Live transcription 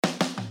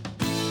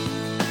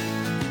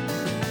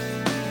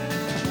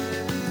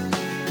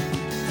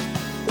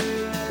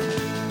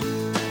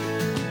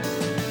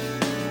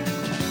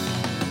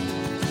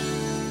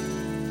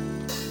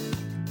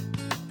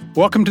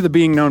Welcome to the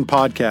Being Known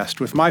podcast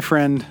with my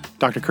friend,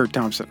 Dr. Kurt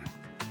Thompson.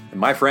 And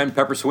my friend,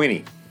 Pepper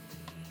Sweeney.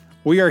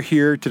 We are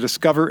here to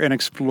discover and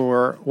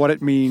explore what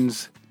it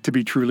means to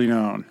be truly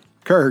known.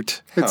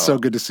 Kurt, it's so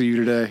good to see you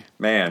today.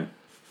 Man,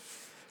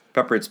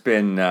 Pepper, it's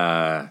been,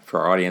 for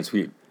our audience,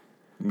 you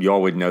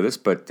all would know this,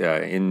 but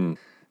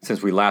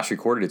since we last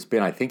recorded, it's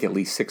been, I think, at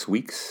least 6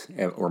 weeks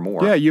or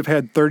more. Yeah, you've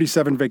had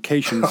 37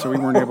 vacations, so we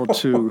weren't able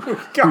to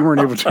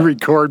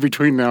record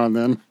between now and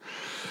then.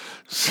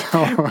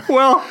 So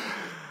well,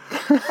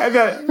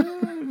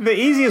 the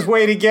easiest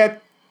way to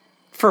get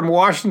from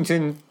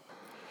Washington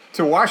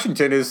to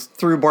Washington is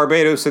through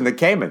Barbados and the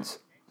Caymans.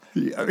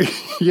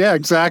 Yeah,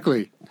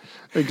 exactly.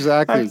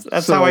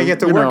 That's how I get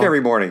to work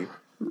every morning.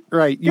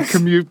 Right, you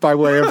commute by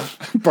way of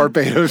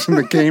Barbados and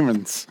the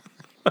Caymans.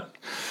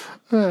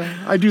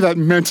 I do that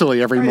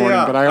mentally every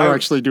morning, but I don't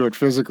actually do it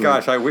physically.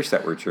 Gosh, I wish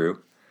that were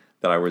true,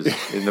 that I was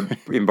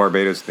in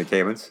Barbados and the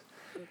Caymans.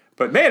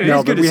 But man, it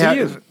is good to see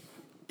you.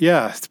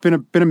 Yeah, it's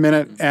been a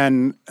minute,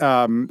 and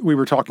we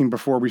were talking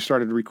before we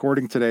started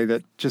recording today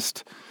that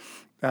just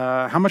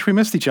how much we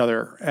missed each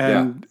other,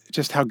 and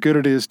just how good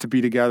it is to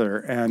be together.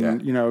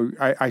 And you know,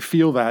 I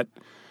feel that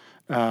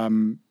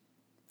time.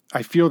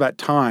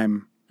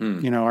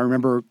 You know, I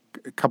remember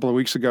a couple of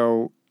weeks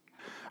ago,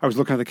 I was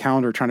looking at the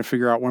calendar trying to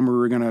figure out when we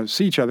were going to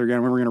see each other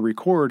again, when we were going to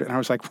record, and I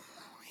was like,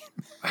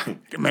 wait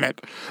a minute,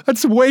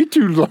 that's way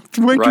too long,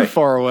 too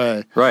far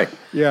away. Right.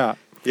 Yeah.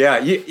 Yeah.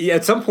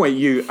 At some point,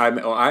 I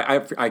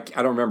don't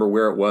remember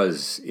where it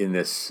was in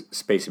this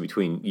space in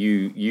between.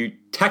 You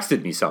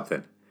texted me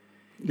something.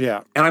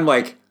 Yeah. And I'm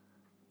like,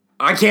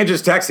 I can't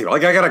just text him.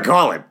 Like, I got to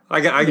call him.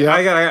 I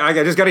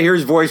just got to hear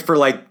his voice for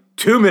like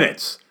 2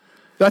 minutes.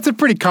 That's a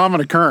pretty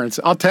common occurrence.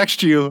 I'll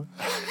text you.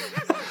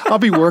 I'll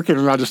be working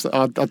and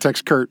I'll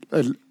text Kurt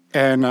and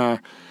then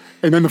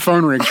the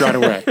phone rings right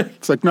away.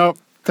 It's like, nope,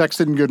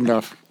 text isn't good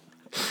enough.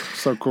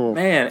 So cool.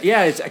 Man,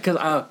 yeah, it's because,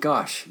 oh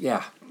gosh,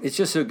 yeah, it's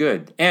just so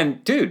good.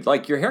 And dude,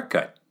 like your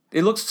haircut,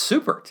 it looks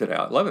super today.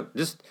 I love it.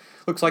 Just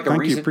looks like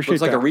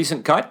a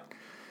recent cut.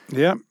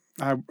 Yeah.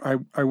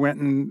 I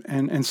went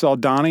and saw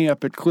Donnie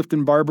up at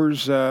Clifton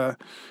Barber's a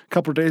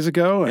couple of days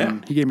ago,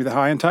 and he gave me the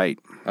high and tight.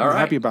 I'm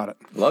happy about it.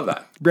 Love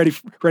that.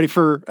 Ready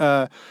for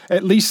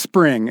at least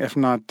spring, if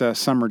not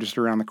summer, just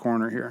around the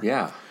corner here.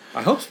 Yeah,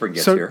 I hope spring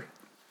gets here.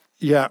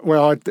 Yeah,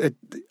 well,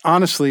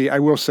 honestly, I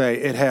will say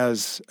it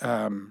has.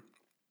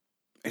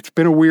 It's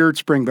been a weird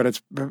spring, but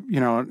it's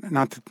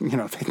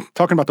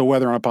talking about the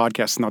weather on a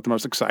podcast is not the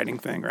most exciting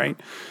thing, right?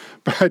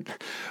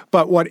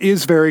 But what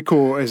is very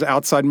cool is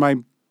outside my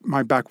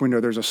back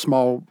window, there's a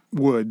small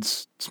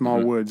woods,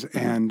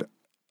 and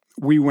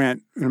we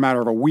went in a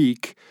matter of a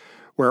week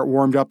where it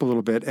warmed up a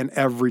little bit, and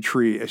every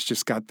tree has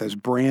just got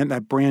that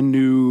brand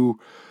new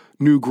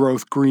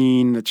growth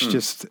green. It's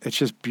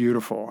just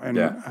beautiful, and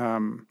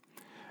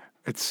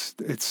it's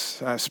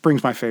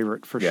spring's my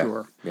favorite for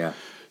sure. Yeah.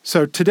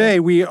 So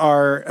today we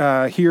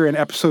are here in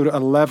episode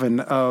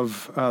 11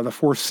 of the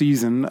fourth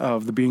season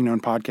of the Being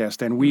Known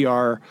podcast, and we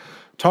are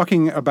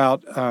talking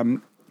about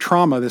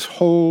trauma this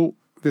whole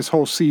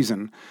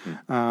season.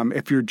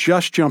 If you're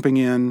just jumping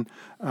in,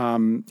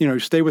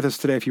 stay with us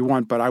today if you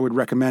want, but I would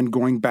recommend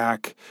going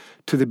back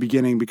to the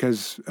beginning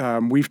because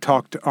we've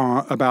talked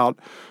about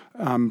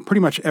pretty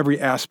much every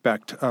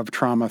aspect of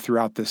trauma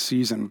throughout this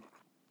season.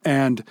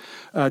 And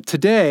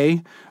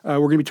today we're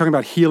going to be talking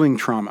about healing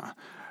trauma,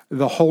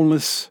 the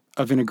wholeness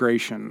of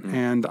integration.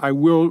 And I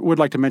would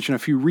like to mention a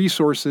few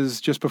resources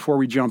just before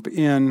we jump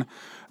in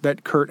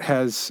that Kurt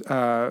has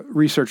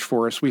researched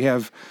for us. We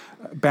have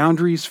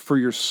Boundaries for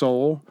Your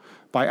Soul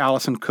by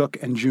Allison Cook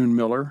and June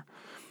Miller.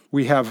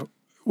 We have,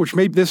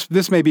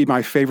 this may be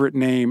my favorite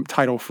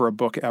title for a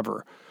book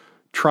ever,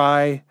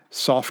 Try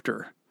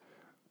Softer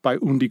by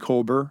Undi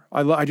Kolber.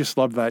 I just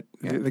love that,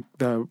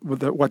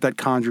 what that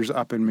conjures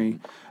up in me.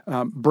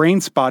 Brain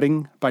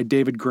Spotting by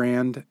David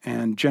Grand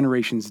and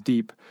Generations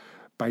Deep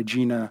by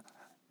Gina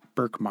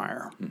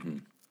Berkmeyer. Mm-hmm.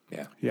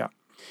 Yeah.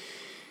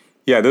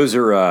 Yeah, those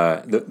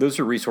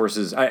are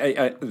resources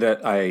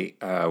that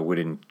I would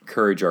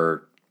encourage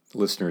our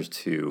listeners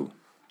to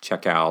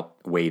check out,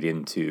 wade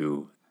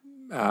into,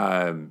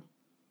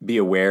 be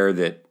aware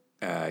that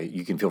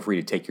you can feel free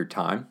to take your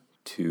time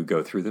to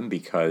go through them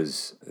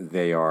because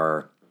they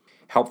are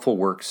helpful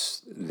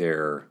works.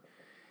 They're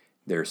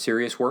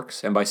serious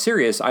works, and by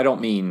serious I don't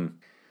mean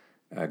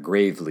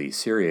gravely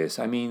serious.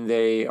 I mean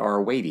they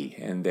are weighty,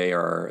 and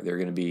they're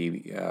going to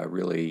be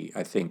really,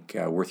 I think,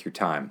 worth your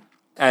time.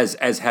 As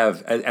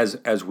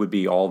would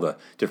be all the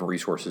different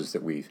resources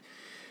that we've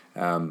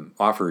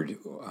offered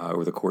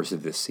over the course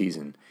of this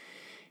season,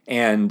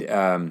 and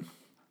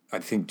I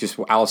think just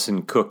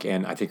Allison Cook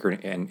and I think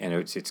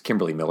it's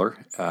Kimberly Miller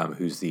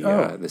who's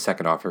the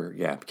second author.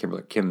 Yeah,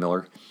 Kim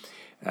Miller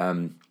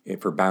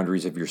for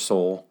Boundaries of Your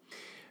Soul,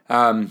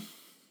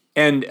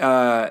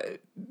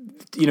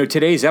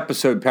 today's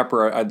episode,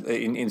 Pepper,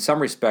 in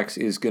some respects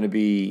is going to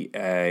be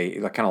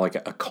kind of like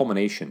a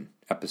culmination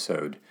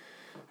episode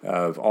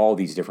of all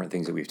these different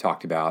things that we've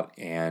talked about,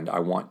 and I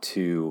want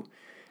to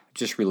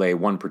just relay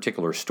one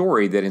particular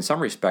story that in some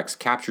respects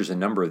captures a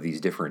number of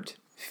these different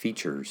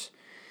features.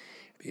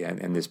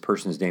 And this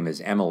person's name is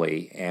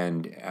Emily,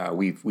 and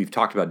we've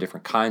talked about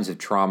different kinds of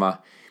trauma,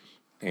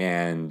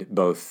 and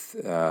both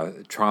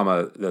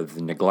trauma of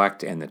the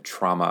neglect and the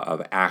trauma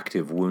of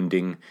active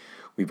wounding.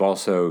 We've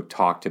also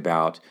talked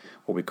about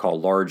what we call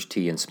large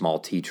T and small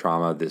t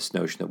trauma, this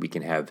notion that we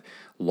can have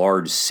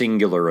large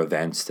singular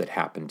events that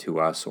happen to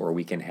us, or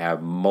we can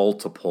have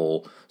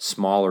multiple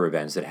smaller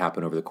events that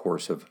happen over the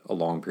course of a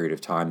long period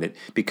of time that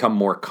become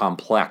more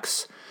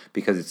complex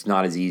because it's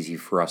not as easy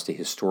for us to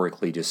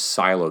historically just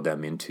silo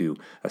them into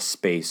a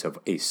space of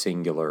a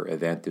singular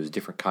event. There's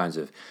different kinds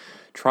of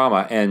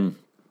trauma, and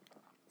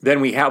then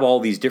we have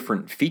all these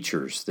different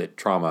features that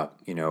trauma,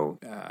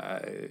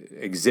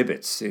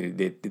 exhibits.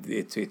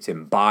 It's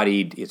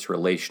embodied, it's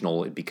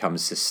relational, it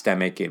becomes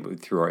systemic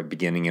through our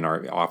beginning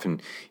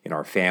often in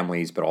our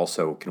families, but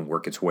also can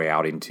work its way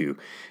out into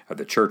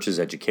the church's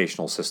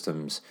educational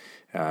systems.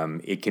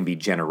 It can be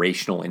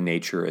generational in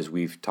nature, as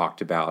we've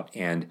talked about,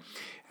 and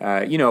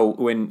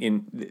when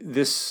in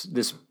this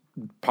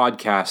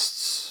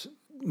podcast's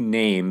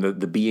name,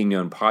 the Being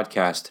Known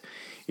podcast,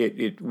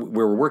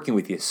 we're working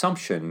with the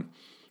assumption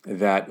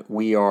that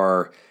we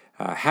are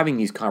having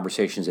these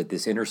conversations at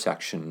this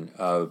intersection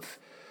of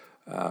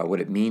what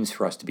it means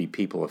for us to be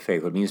people of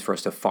faith, what it means for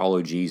us to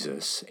follow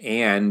Jesus,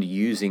 and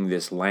using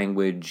this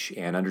language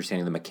and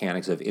understanding the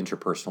mechanics of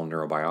interpersonal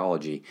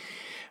neurobiology.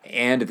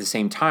 And at the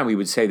same time, we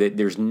would say that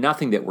there's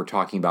nothing that we're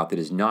talking about that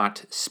is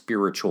not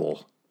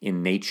spiritual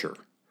in nature.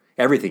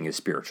 Everything is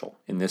spiritual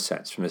in this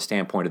sense, from the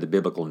standpoint of the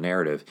biblical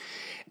narrative.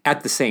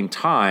 At the same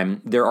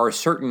time, there are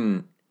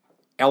certain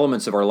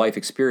elements of our life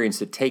experience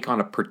that take on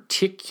a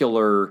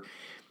particular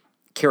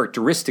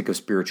characteristic of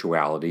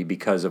spirituality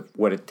because of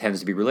what it tends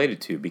to be related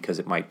to, because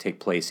it might take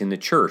place in the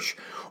church,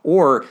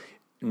 or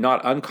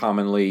not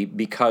uncommonly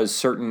because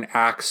certain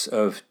acts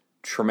of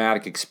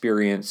traumatic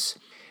experience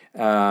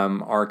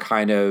are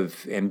kind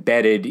of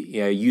embedded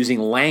using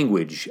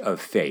language of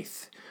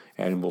faith.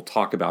 And we'll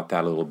talk about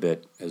that a little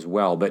bit as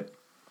well. But,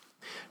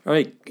 all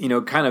right,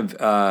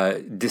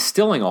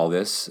 distilling all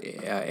this,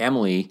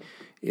 Emily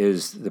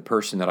is the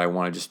person that I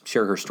want to just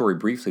share her story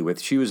briefly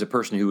with. She was a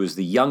person who was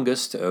the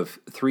youngest of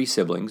three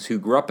siblings who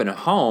grew up in a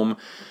home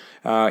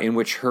in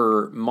which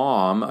her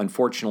mom,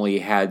 unfortunately,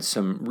 had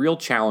some real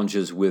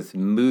challenges with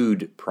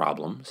mood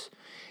problems.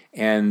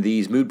 And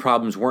these mood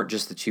problems weren't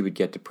just that she would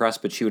get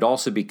depressed, but she would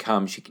also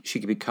she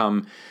could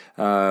become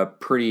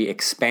pretty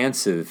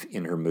expansive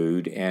in her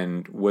mood,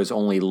 and was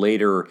only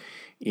later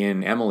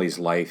in Emily's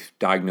life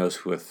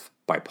diagnosed with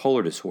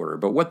bipolar disorder.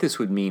 But what this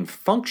would mean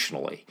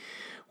functionally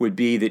would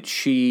be that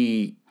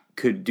she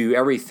could do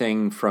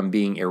everything from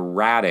being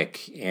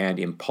erratic and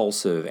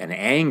impulsive and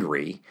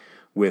angry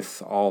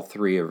with all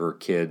three of her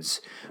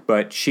kids,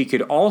 but she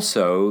could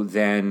also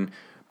then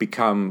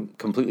become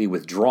completely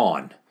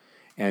withdrawn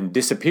and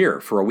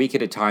disappear for a week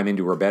at a time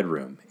into her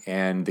bedroom.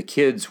 And the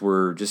kids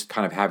were just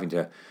kind of having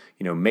to,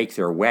 make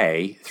their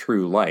way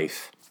through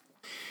life.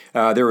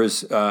 There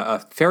was a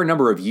fair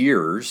number of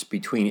years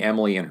between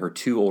Emily and her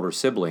two older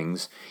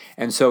siblings.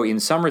 And so in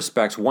some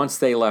respects, once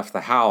they left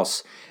the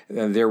house,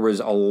 there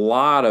was a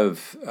lot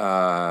of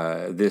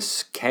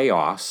this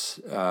chaos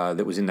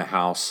that was in the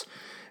house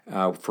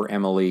for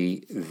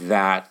Emily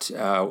that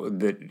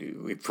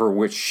for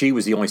which she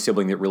was the only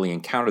sibling that really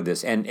encountered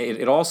this. And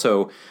it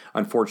also,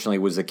 unfortunately,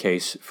 was the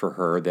case for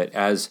her that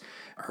as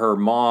her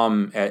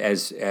mom,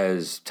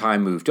 as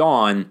time moved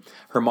on,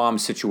 her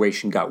mom's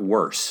situation got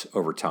worse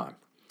over time.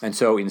 And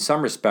so in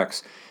some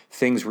respects,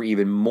 things were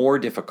even more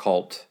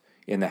difficult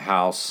in the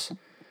house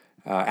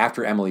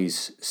after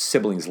Emily's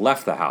siblings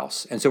left the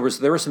house. And so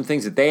there were some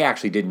things that they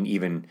actually didn't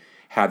even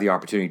have the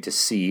opportunity to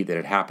see that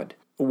had happened.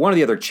 One of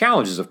the other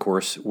challenges, of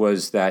course,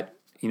 was that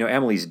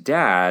Emily's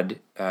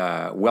dad,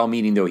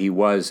 well-meaning though he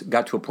was,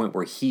 got to a point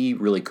where he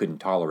really couldn't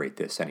tolerate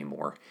this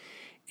anymore.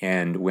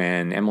 And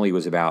when Emily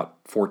was about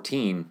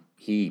 14,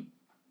 he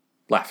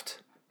left.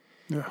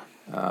 Yeah.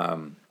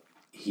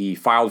 He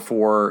filed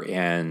for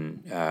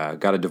and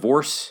got a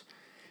divorce.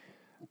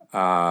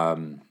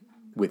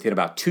 Within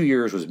about 2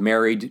 years, was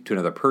married to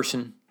another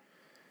person.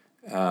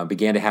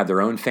 Began to have their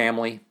own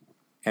family.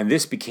 And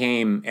this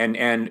became,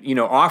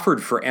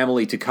 offered for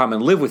Emily to come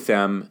and live with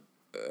them.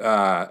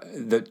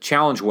 The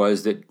challenge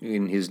was that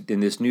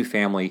in this new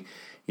family,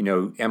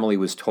 Emily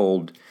was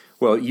told,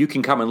 well, you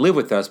can come and live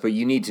with us, but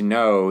you need to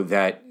know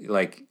that,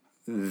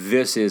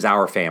 this is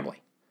our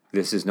family.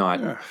 This is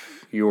not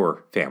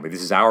your family.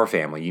 This is our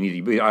family. You need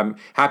to be, I'm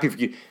happy for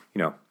you,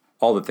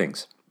 all the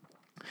things.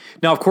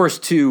 Now, of course,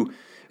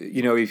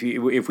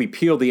 if we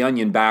peel the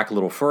onion back a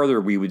little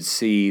further, we would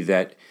see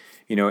that,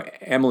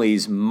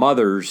 Emily's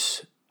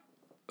mother's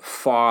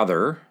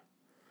father,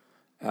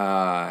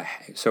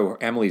 so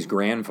Emily's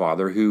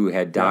grandfather, who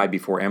had died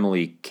before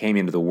Emily came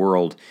into the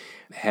world,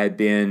 had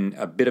been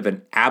a bit of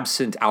an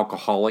absent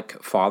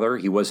alcoholic father.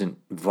 He wasn't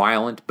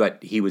violent,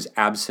 but he was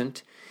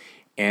absent.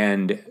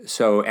 And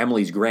so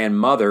Emily's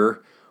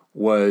grandmother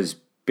was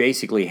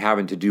basically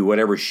having to do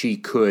whatever she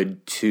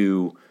could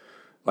to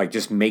like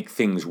just make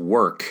things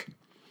work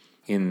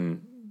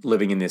in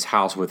living in this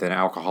house with an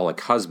alcoholic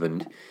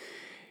husband.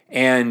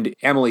 And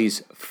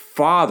Emily's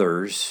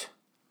father's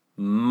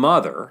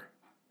mother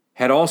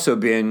had also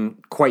been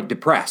quite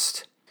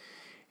depressed.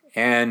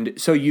 And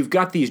so you've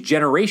got these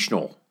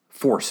generational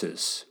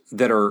forces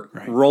that are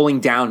rolling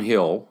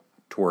downhill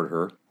toward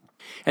her.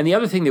 And the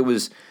other thing that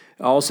was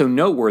also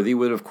noteworthy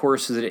was, of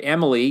course, is that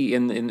Emily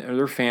in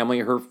her family,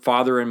 her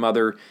father and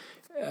mother,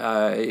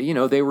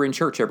 they were in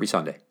church every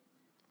Sunday.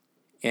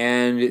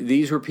 And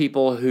these were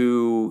people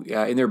who,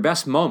 in their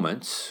best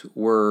moments,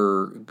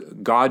 were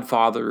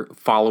Godfather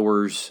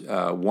followers,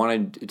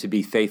 wanted to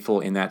be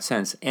faithful in that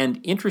sense. And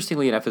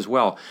interestingly enough as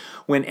well,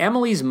 when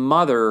Emily's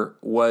mother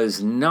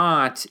was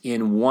not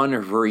in one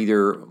of her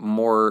either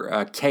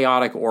more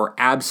chaotic or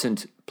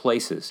absent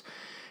places,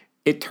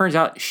 it turns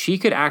out she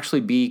could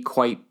actually be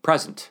quite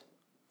present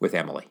with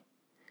Emily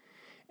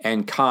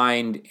and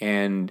kind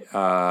and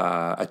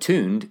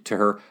attuned to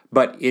her,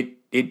 but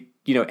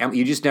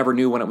you just never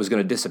knew when it was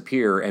going to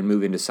disappear and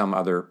move into some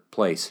other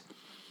place.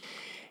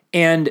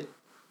 And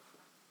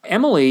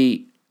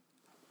Emily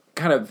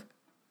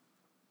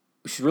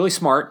she's really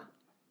smart,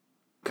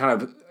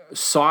 kind of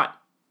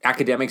sought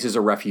academics as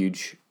a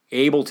refuge,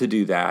 able to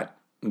do that,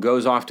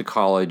 goes off to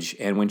college,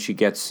 and when she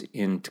gets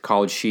into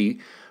college, she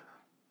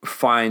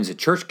finds a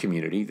church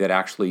community that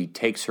actually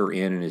takes her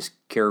in and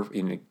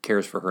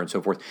cares for her and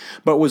so forth,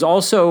 but was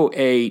also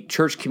a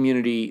church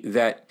community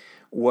that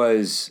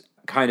was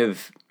kind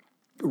of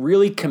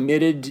really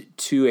committed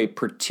to a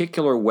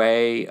particular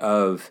way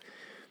of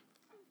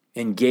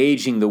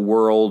engaging the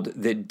world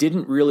that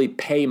didn't really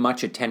pay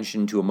much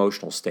attention to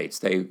emotional states.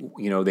 They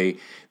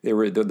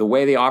were the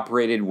way they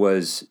operated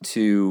was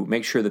to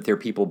make sure that their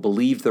people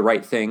believed the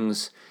right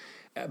things,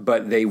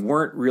 but they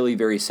weren't really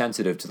very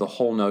sensitive to the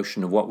whole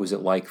notion of what was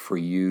it like for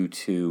you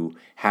to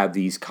have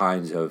these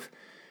kinds of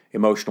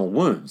emotional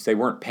wounds. They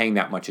weren't paying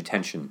that much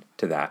attention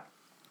to that.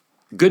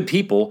 Good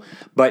people,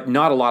 but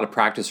not a lot of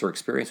practice or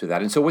experience with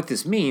that. And so what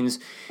this means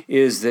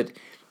is that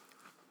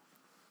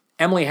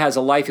Emily has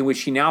a life in which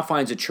she now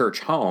finds a church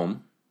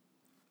home,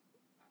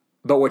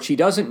 but what she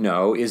doesn't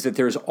know is that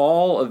there's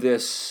all of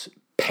this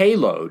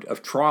payload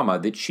of trauma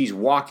that she's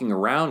walking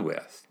around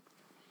with.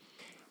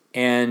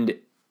 And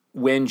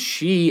when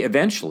she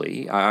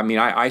eventually,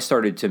 I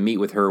started to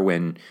meet with her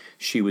when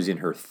she was in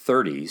her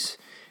 30s.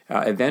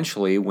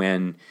 Eventually,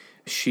 when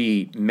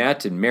she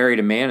met and married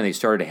a man and they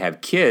started to have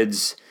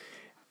kids,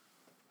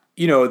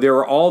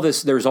 there's all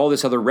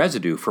this other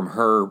residue from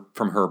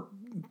her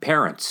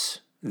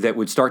parents that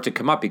would start to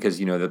come up because,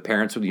 the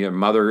parents,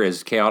 mother,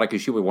 as chaotic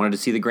as she would, wanted to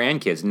see the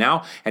grandkids.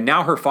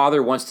 Now her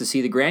father wants to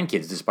see the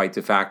grandkids, despite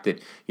the fact that,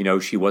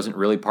 she wasn't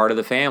really part of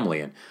the family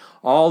and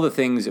all the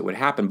things that would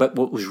happen. But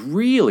what was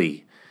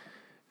really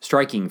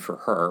striking for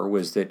her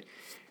was that,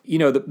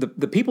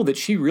 the people that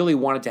she really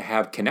wanted to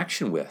have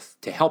connection with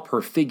to help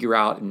her figure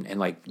out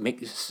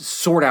and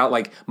sort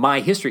out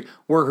my history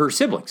were her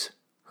siblings,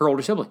 her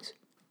older siblings.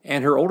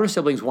 And her older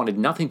siblings wanted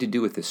nothing to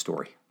do with this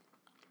story.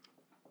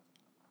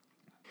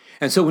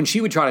 And so when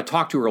she would try to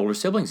talk to her older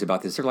siblings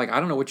about this, they're like, I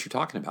don't know what you're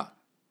talking about.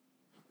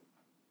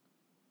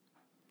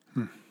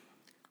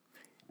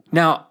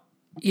 Now,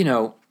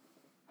 who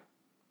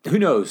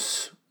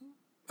knows?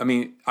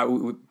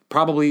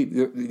 Probably,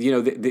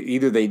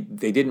 either they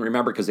didn't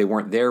remember because they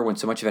weren't there when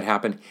so much of it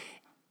happened,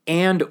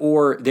 and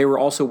or they were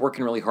also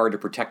working really hard to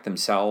protect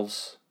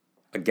themselves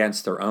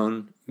against their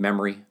own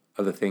memory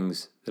of the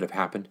things that have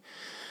happened.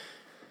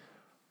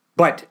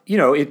 But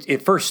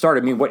it first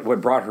started.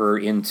 What brought her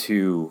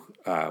into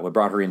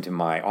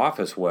my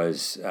office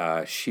was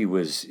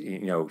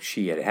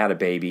she had a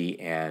baby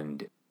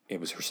and it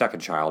was her second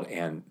child,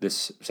 and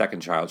this second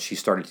child, she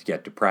started to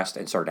get depressed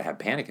and started to have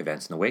panic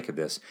events in the wake of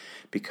this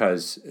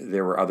because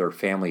there were other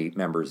family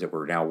members that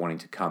were now wanting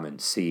to come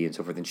and see and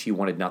so forth, and she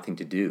wanted nothing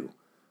to do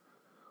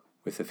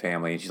with the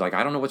family. And she's like,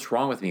 I don't know what's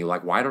wrong with me.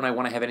 Why don't I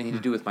want to have anything to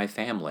do with my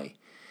family?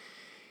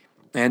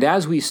 And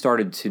as we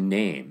started to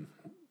name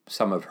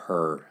some of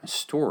her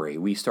story,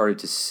 we started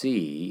to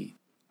see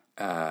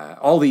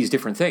all these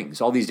different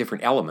things, all these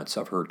different elements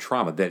of her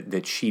trauma,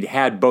 that she'd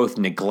had both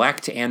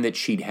neglect and that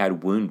she'd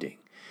had wounding,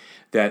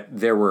 that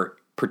there were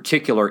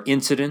particular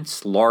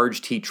incidents,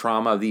 large T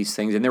trauma of these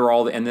things, and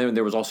then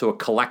there was also a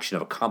collection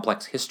of a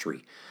complex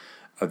history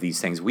of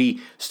these things.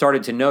 We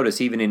started to notice,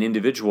 even in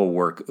individual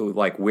work,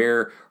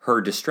 where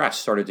her distress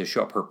started to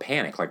show up, her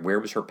panic,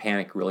 where was her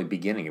panic really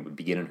beginning? It would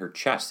begin in her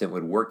chest. It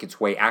would work its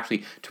way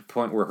actually to a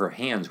point where her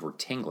hands were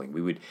tingling.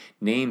 We would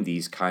name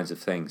these kinds of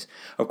things.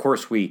 Of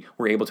course, we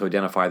were able to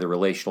identify the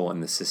relational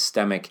and the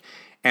systemic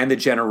and the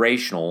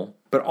generational,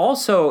 but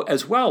also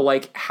as well,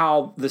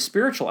 how the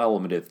spiritual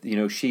element of,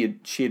 she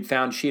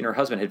and her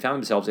husband had found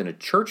themselves in a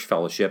church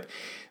fellowship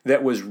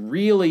that was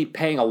really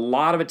paying a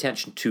lot of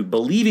attention to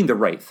believing the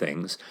right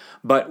things,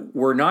 but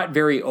were not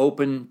very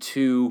open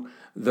to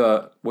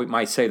we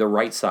might say the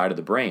right side of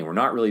the brain. We're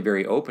not really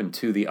very open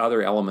to the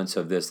other elements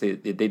of this. They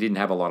didn't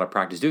have a lot of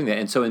practice doing that.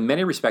 And so in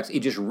many respects,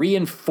 it just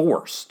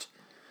reinforced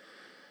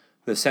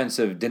the sense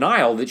of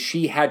denial that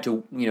she had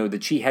to,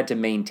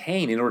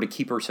 maintain in order to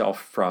keep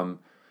herself from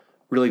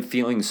really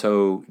feeling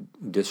so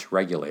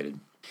dysregulated.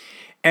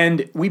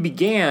 And we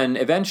began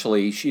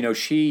eventually,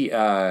 she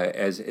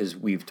as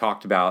we've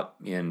talked about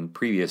in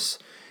previous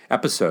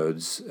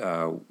episodes,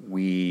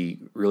 we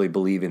really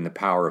believe in the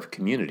power of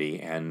community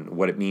and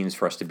what it means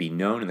for us to be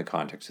known in the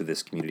context of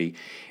this community.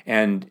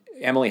 And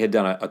Emily had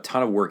done a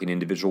ton of work in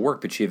individual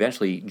work, but she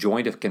eventually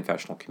joined a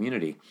confessional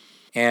community.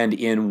 And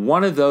in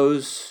one of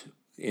those,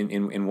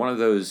 in one of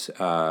those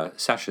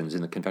sessions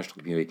in the confessional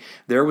community,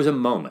 there was a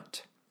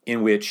moment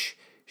in which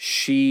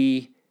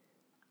she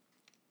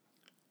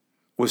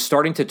was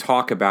starting to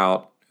talk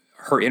about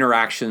her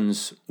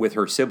interactions with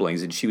her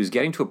siblings, and she was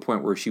getting to a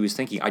point where she was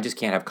thinking, I just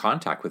can't have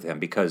contact with them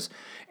because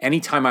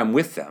anytime I'm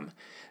with them,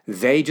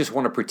 they just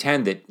want to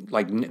pretend that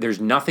there's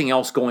nothing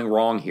else going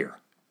wrong here.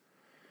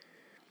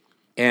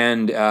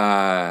 And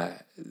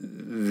but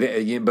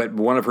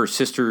one of her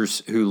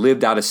sisters who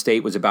lived out of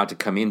state was about to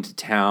come into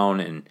town,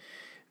 and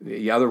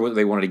the other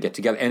they wanted to get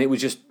together, and it was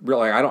just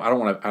really I don't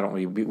want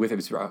to be with it.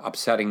 It's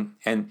upsetting.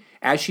 And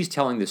as she's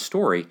telling this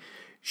story,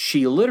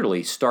 she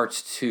literally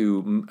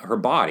her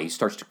body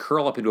starts to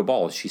curl up into a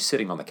ball as she's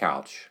sitting on the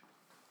couch.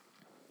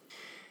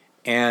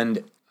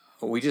 And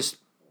we just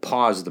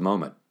paused the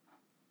moment.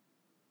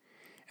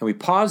 And we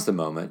paused the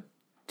moment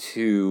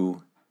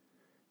to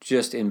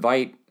just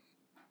invite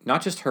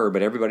not just her,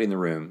 but everybody in the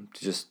room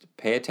to just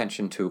pay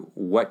attention to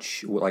what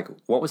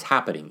was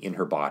happening in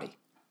her body.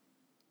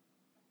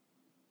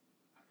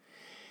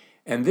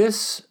 And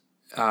this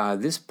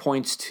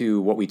points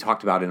to what we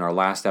talked about in our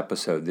last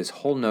episode, this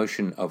whole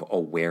notion of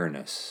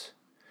awareness.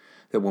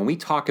 That when we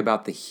talk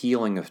about the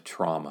healing of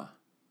trauma,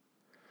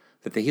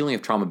 that the healing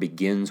of trauma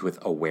begins with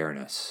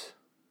awareness.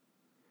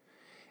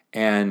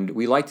 And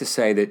we like to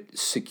say that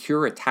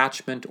secure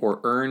attachment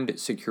or earned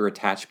secure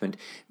attachment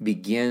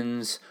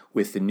begins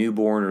with the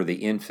newborn or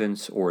the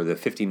infants or the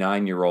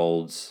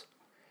 59-year-olds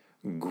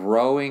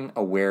growing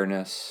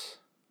awareness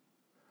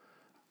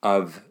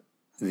of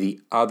the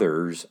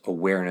other's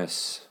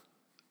awareness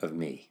of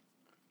me.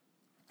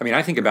 I mean,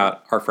 I think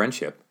about our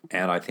friendship,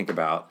 and I think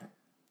about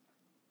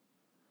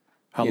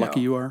how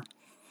lucky you are.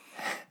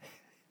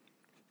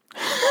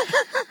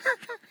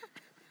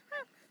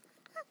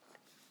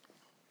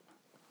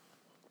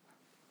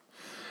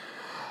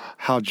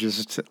 How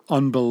just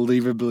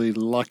unbelievably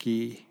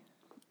lucky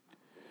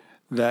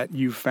that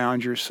you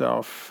found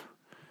yourself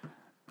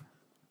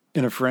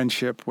in a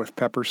friendship with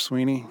Pepper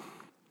Sweeney.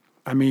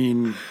 I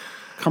mean,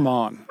 come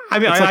on. I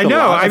mean, I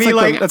know.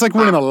 That's like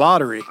winning the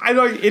lottery. I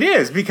know it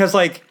is, because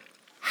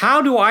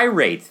how do I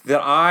rate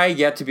that I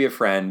get to be a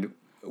friend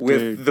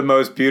with the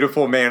most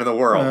beautiful man in the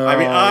world? I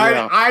mean,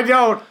 I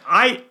don't.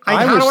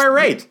 How do I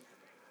rate?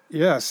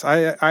 Yes,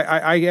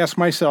 I ask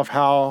myself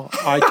how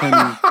I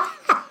can.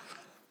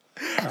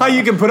 How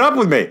you can put up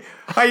with me?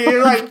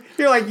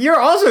 You're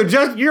also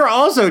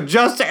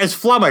just as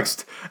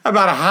flummoxed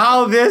about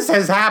how this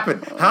has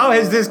happened. How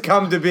has this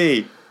come to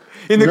be?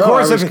 In the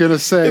course of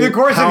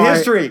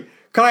history,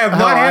 could I have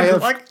not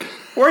had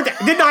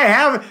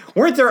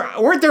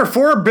weren't there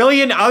 4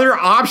 billion other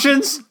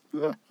options?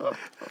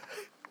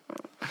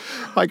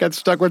 I got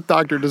stuck with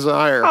Dr.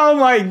 Desire. Oh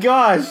my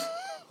gosh.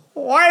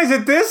 Why is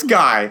it this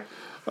guy?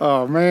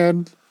 Oh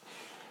man.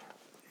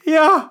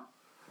 Yeah.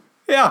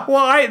 Yeah.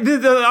 Well,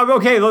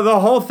 the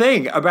whole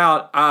thing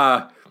about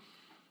a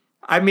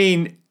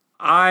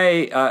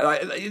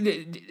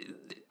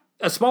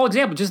small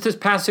example, just this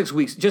past 6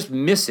 weeks, just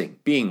missing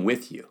being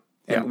with you.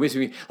 And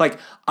missing,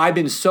 I've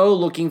been so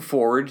looking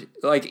forward,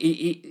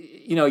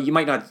 you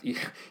might not, you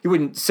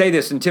wouldn't say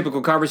this in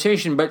typical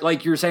conversation,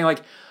 but you're saying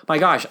my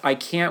gosh, I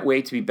can't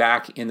wait to be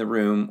back in the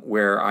room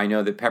where I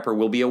know that Pepper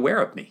will be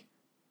aware of me.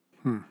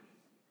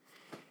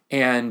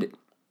 And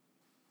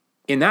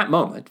in that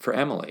moment for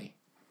Emily,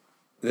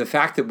 the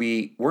fact that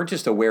we weren't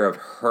just aware of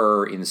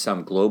her in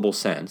some global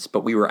sense,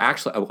 but we were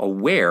actually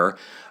aware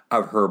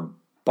of her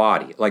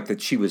body,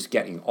 that she was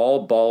getting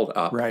all balled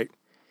up. Right.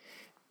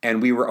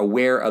 And we were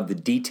aware of the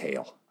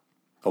detail,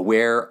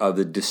 aware of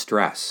the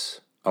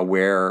distress,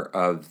 aware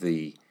of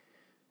the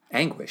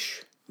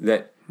anguish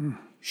that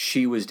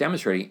she was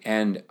demonstrating.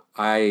 And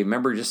I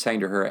remember just saying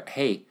to her,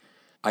 hey,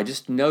 I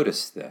just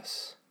noticed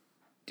this.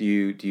 Do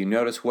you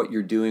notice what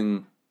you're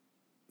doing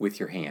with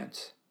your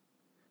hands?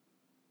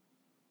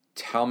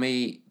 Tell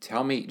me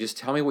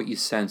what you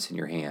sense in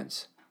your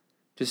hands.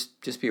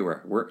 Just be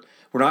aware.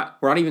 We're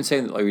not even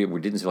saying that we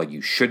didn't say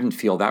you shouldn't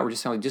feel that. We're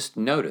just saying just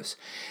notice.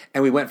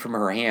 And we went from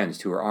her hands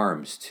to her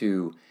arms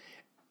to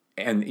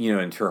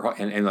to her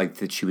and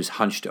that she was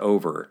hunched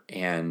over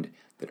and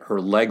that her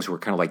legs were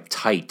kind of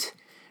tight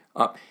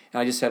up.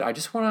 And I just said, I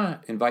just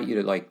want to invite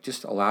you to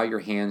just allow your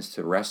hands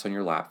to rest on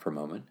your lap for a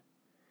moment.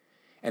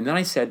 And then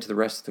I said to the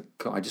rest of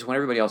I just want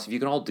everybody else, if you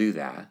can all do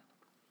that.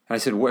 And I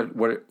said,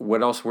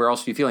 what else? Where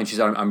else are you feeling? She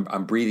said,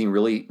 I'm breathing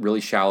really,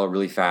 really shallow,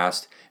 really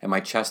fast, and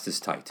my chest is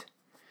tight.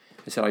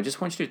 I said, I just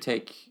want you to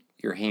take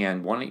your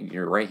hand,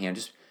 your right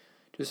hand,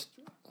 just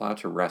allow it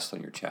to rest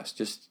on your chest.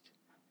 Just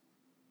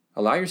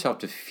allow yourself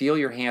to feel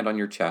your hand on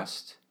your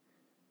chest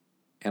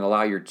and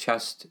allow your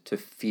chest to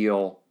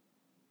feel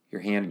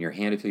your hand and your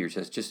hand to feel your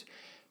chest. Just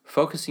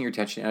focusing your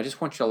attention. And I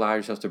just want you to allow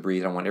yourself to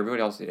breathe. I want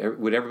everybody else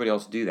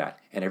to do that.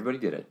 And everybody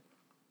did it.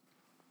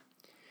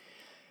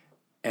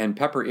 And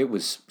Pepper, it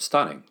was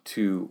stunning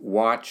to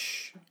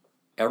watch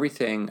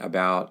everything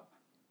about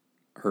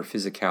her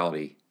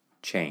physicality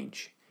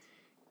change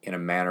in a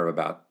matter of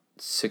about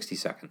 60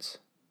 seconds.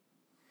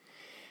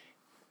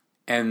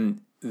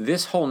 And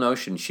this whole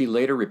notion, she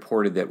later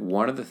reported that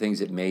one of the things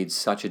that made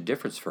such a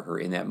difference for her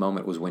in that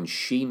moment was when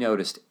she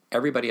noticed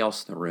everybody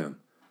else in the room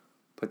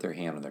put their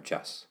hand on their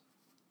chest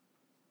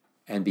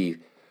and be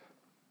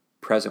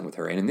present with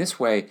her. And in this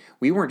way,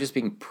 we weren't just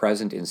being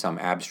present in some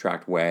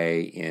abstract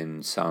way,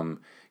 in some,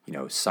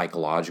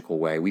 psychological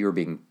way. We were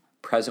being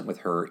present with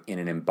her in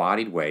an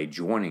embodied way,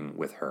 joining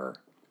with her.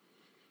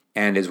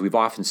 And as we've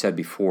often said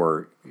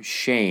before,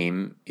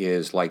 shame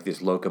is like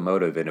this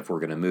locomotive, and if we're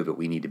going to move it,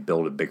 we need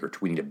a bigger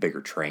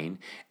train.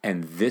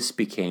 And this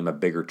became a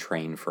bigger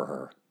train for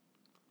her.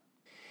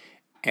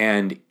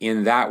 And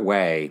in that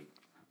way,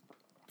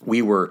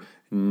 we were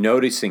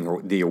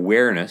noticing the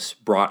awareness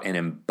brought an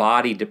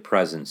embodied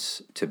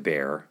presence to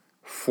bear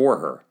for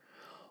her,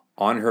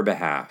 on her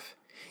behalf,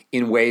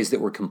 in ways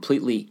that were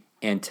completely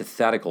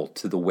antithetical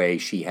to the way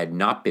she had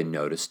not been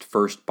noticed,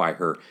 first by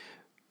her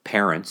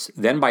parents,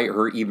 then by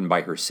her, even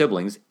by her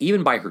siblings,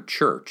 even by her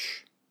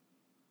church.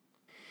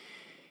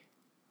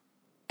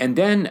 And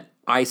then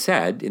I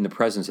said, in the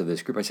presence of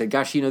this group, I said,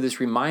 gosh, this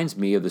reminds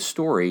me of the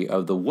story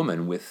of the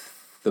woman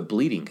with the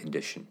bleeding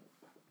condition.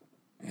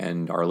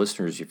 And our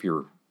listeners, if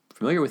you're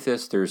familiar with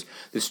this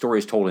story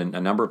is told in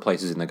a number of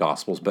places in the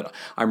Gospels, but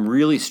I'm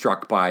really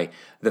struck by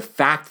the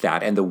fact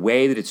that, and the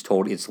way that it's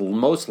told, its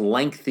most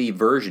lengthy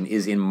version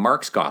is in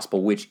Mark's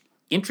Gospel, which,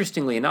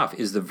 interestingly enough,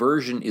 is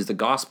the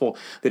gospel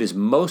that is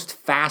most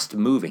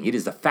fast-moving. It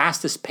is the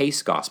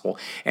fastest-paced gospel,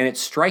 and it's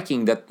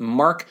striking that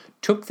Mark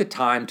took the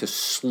time to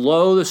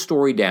slow the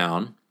story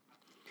down,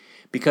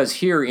 because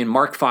here in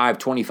Mark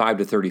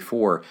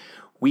 5:25-34,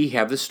 we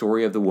have the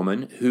story of the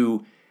woman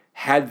who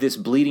had this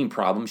bleeding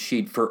problem.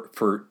 She'd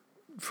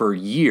for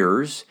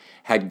years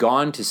had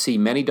gone to see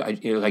many,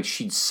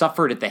 she'd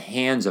suffered at the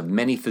hands of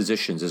many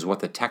physicians, is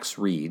what the text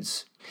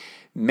reads.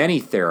 Many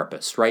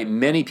therapists, right?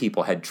 Many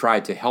people had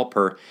tried to help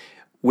her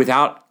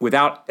without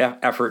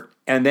effort.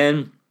 And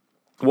then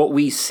what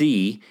we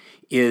see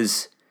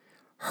is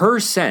her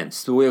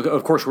sense.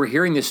 Of course, we're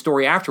hearing this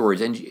story afterwards,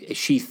 and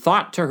she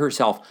thought to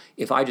herself,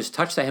 if I just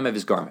touch the hem of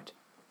his garment.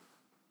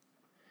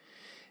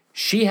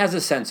 She has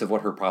a sense of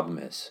what her problem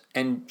is,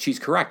 and she's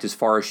correct as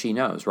far as she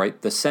knows,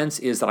 right? The sense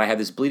is that I have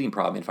this bleeding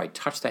problem, and if I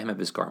touch the hem of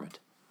his garment.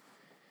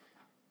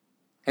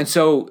 And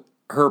so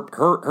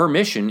her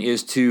mission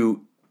is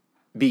to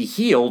be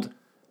healed,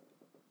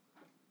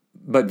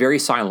 but very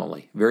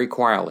silently, very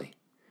quietly.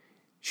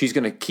 She's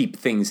going to keep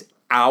things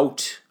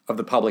out of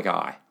the public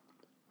eye.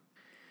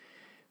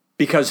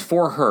 Because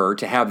for her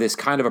to have this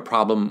kind of a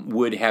problem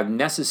would have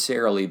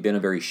necessarily been a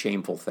very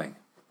shameful thing.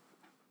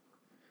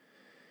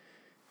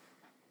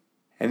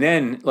 And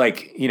then,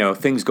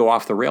 things go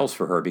off the rails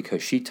for her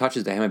because she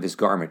touches the hem of his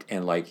garment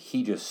and,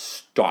 he just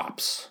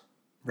stops.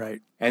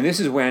 Right. And this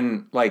is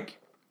when,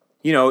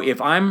 if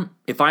I'm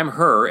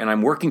her and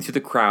I'm working through the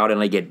crowd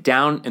and I get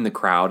down in the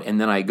crowd and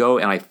then I go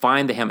and I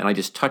find the hem and I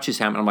just touch his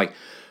hem and I'm like,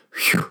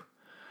 phew,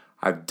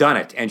 I've done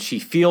it. And she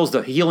feels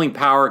the healing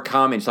power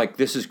come and she's like,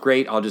 this is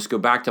great. I'll just go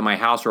back to my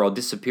house or I'll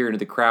disappear into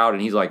the crowd.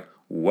 And he's like,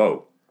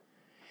 whoa.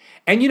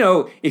 And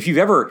if you've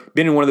ever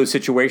been in one of those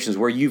situations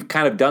where you've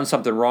kind of done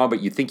something wrong,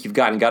 but you think you've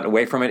gotten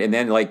away from it, and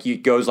then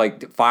it goes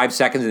 5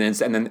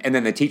 seconds, and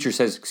then the teacher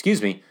says, "Excuse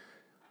me,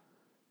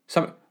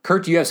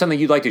 Kurt, do you have something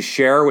you'd like to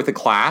share with the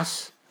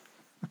class?"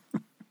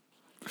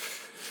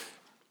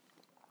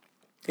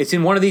 It's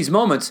in one of these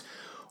moments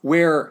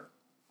where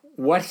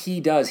what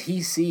he does,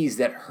 he sees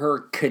that her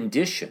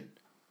condition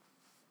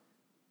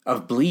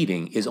of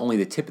bleeding is only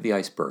the tip of the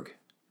iceberg.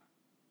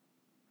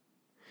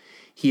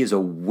 He is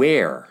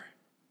aware.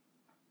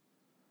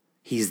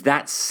 He's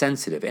that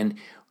sensitive. And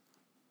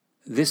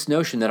this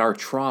notion that our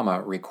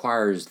trauma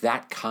requires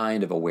that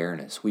kind of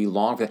awareness. We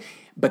long for that.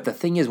 But the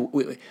thing is,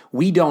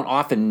 we don't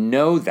often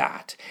know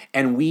that.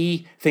 And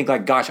we think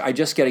gosh, I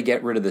just got to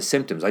get rid of the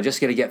symptoms. I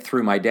just got to get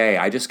through my day.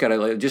 I just got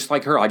to, just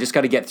like her, I just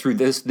got to get through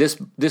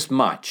this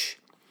much.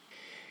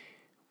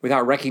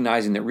 Without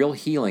recognizing that real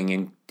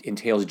healing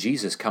entails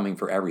Jesus coming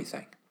for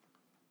everything.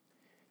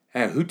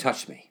 And who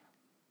touched me?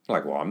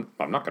 Well,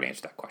 I'm not going to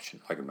answer that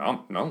question.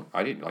 No,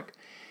 I didn't.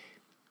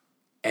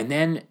 And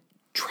then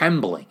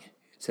trembling,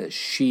 it says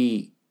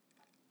she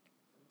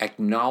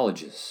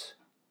acknowledges.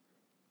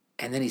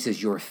 And then he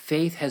says, your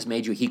faith has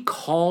made you. He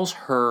calls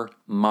her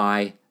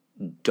my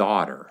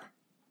daughter.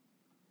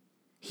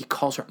 He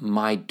calls her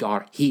my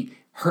daughter.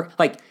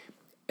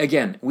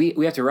 Again,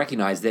 we have to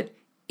recognize that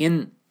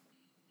in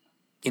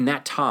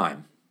that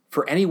time,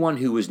 for anyone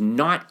who was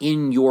not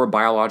in your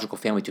biological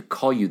family to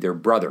call you their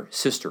brother,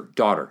 sister,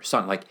 daughter,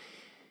 son,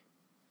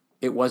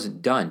 it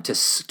wasn't done.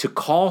 To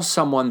call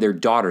someone their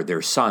daughter,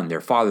 their son,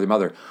 their father, their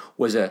mother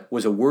was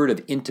a word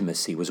of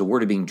intimacy, was a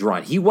word of being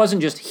drawn. He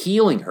wasn't just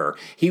healing her.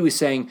 He was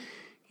saying,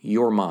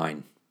 "You're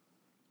mine."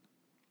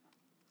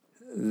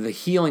 The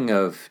healing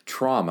of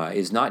trauma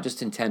is not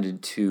just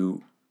intended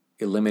to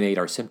eliminate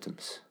our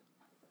symptoms.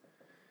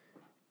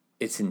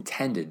 It's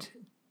intended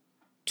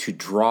to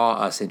draw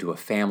us into a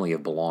family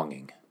of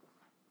belonging.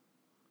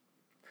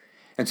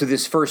 And so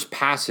this first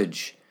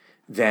passage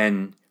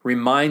then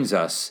reminds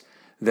us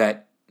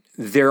that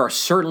there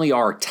certainly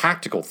are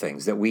tactical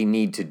things that we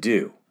need to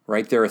do,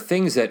 right? There are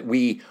things that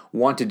we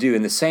want to do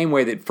in the same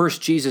way that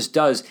first Jesus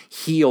does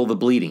heal the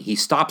bleeding. He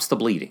stops the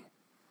bleeding.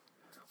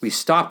 We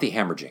stop the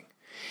hemorrhaging.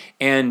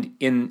 And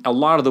in a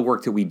lot of the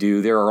work that we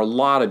do, there are a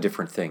lot of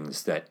different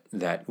things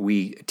that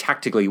we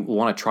tactically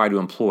want to try to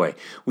employ.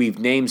 We've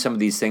named some of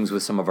these things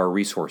with some of our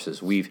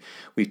resources. We've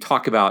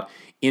talked about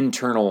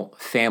internal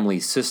family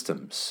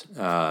systems,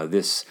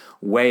 this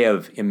way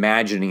of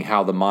imagining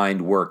how the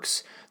mind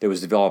works that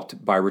was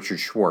developed by Richard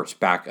Schwartz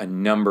back a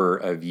number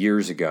of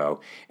years ago,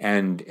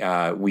 and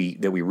that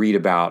we read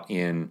about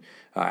in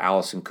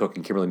Allison Cook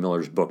and Kimberly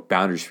Miller's book,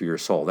 Boundaries for Your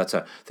Soul. That's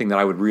a thing that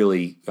I would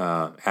really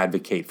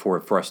advocate for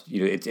us.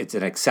 It's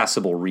an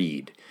accessible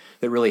read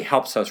that really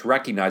helps us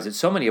recognize that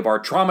so many of our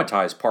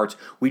traumatized parts,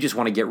 we just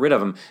want to get rid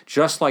of them.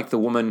 Just like the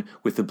woman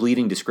with the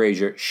bleeding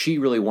dyscrasia, she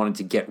really wanted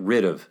to get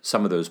rid of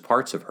some of those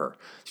parts of her.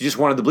 She just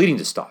wanted the bleeding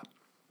to stop.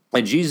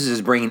 And Jesus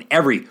is bringing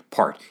every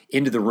part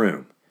into the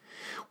room.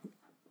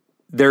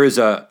 There is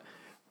a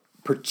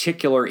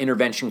particular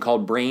intervention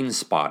called brain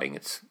spotting.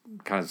 It's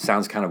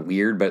sounds kind of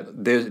weird,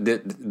 but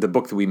the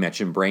book that we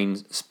mentioned, Brain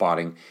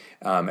Spotting,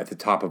 at the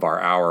top of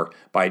our hour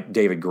by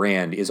David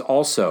Grand, is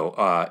also,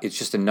 it's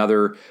just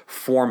another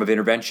form of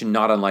intervention,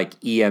 not unlike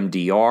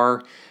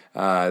EMDR.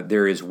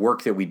 There is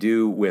work that we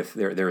do with,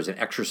 there is an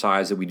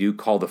exercise that we do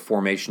called the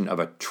formation of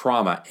a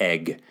trauma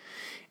egg.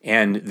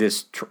 And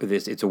this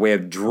it's a way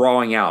of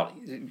drawing out,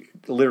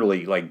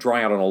 literally like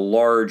drawing out on a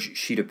large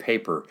sheet of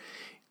paper,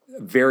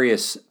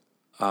 various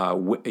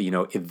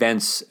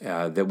events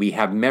that we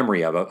have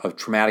memory of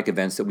traumatic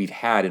events that we've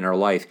had in our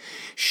life,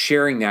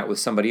 sharing that with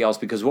somebody else,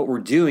 because what we're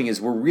doing is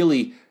we're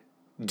really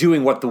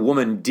doing what the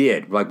woman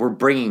did. Like, we're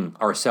bringing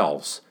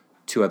ourselves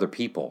to other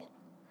people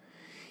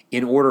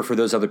in order for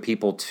those other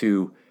people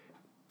to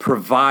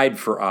provide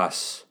for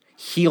us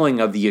healing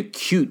of the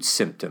acute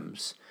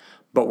symptoms,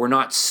 but we're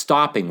not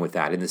stopping with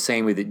that in the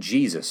same way that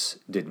Jesus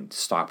didn't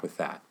stop with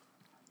that.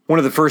 One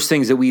of the first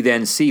things that we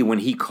then see when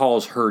he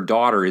calls her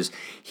daughter is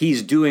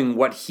he's doing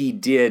what he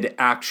did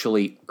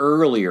actually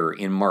earlier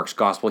in Mark's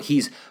gospel.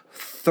 He's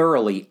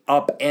thoroughly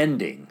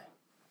upending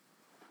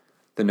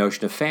the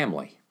notion of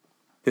family.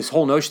 This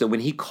whole notion that when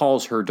he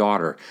calls her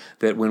daughter,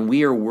 that when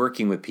we are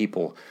working with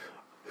people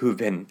who've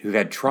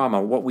had trauma,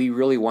 what we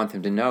really want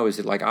them to know is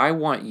that, like, I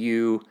want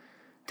you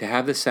to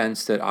have the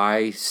sense that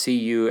I see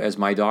you as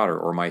my daughter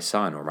or my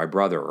son or my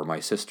brother or my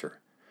sister.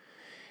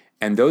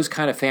 And those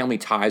kind of family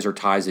ties are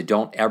ties that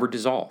don't ever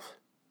dissolve.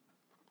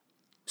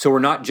 So we're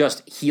not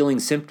just healing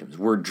symptoms.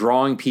 We're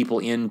drawing people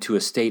into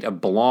a state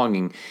of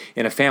belonging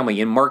in a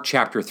family. In Mark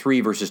chapter 3,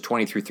 verses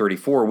 20 through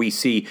 34, we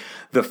see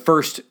the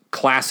first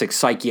classic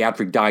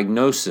psychiatric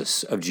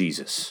diagnosis of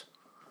Jesus.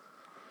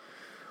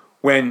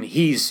 When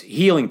he's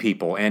healing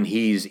people and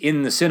he's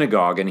in the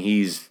synagogue and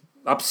he's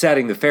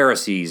upsetting the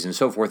Pharisees and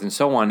so forth and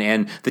so on.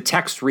 And the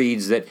text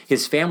reads that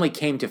his family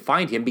came to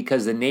find him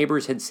because the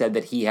neighbors had said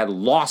that he had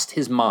lost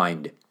his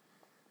mind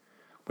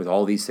with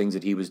all these things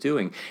that he was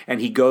doing.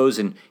 And he goes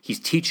and he's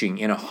teaching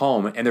in a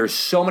home, and there's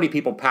so many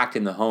people packed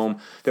in the home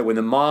that when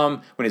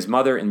his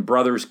mother and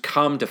brothers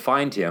come to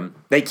find him,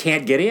 they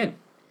can't get in.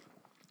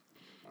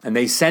 And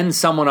they send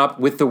someone up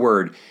with the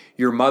word,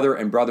 "Your mother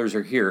and brothers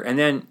are here." And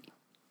then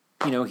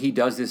he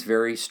does this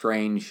very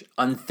strange,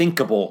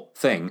 unthinkable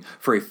thing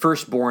for a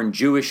firstborn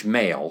Jewish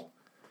male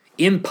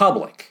in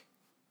public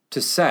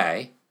to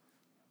say,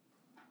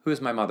 "Who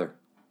is my mother?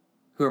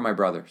 Who are my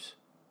brothers?"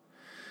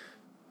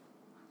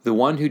 The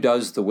one who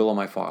does the will of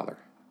my Father.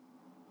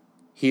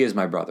 He is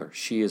my brother.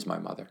 She is my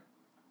mother.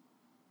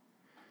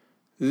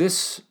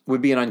 This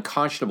would be an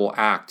unconscionable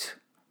act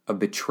of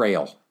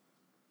betrayal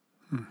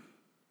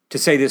to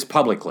say this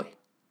publicly.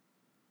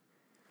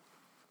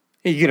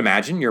 You can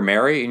imagine you're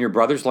married and your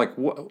brother's like,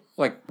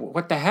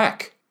 what the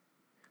heck?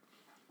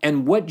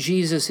 And what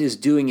Jesus is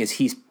doing is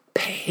he's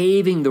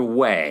paving the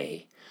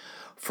way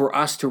for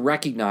us to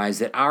recognize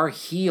that our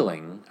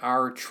healing,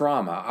 our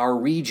trauma, our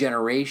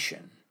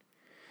regeneration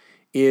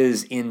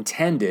is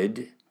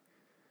intended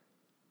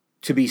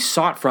to be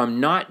sought from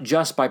not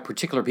just by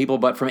particular people,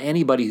 but from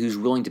anybody who's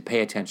willing to pay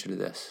attention to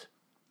this.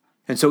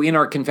 And so in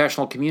our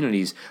confessional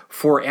communities,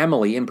 for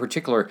Emily in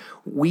particular,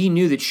 we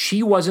knew that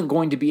she wasn't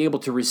going to be able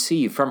to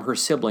receive from her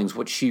siblings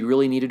what she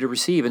really needed to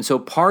receive. And so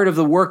part of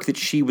the work that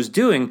she was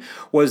doing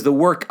was the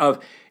work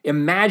of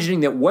imagining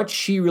that what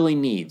she really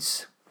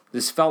needs,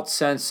 this felt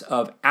sense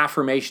of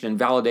affirmation and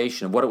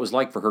validation of what it was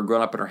like for her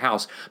growing up in her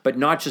house, but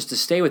not just to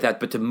stay with that,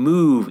 but to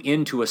move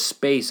into a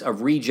space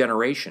of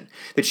regeneration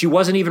that she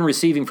wasn't even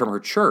receiving from her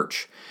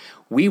church,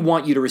 We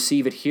want you to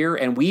receive it here,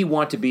 and we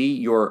want to be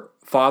your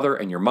father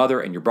and your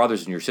mother and your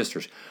brothers and your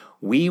sisters.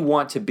 We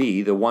want to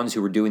be the ones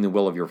who are doing the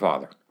will of your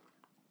Father.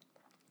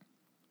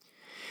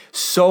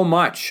 So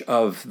much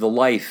of the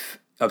life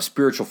of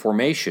spiritual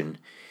formation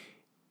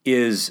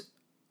is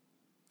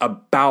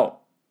about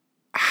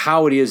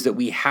how it is that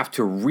we have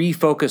to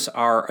refocus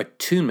our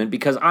attunement,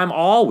 because I'm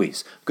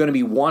always going to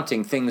be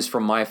wanting things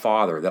from my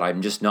Father that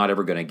I'm just not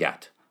ever going to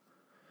get.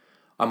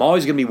 I'm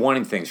always going to be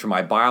wanting things from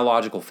my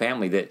biological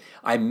family that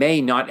I may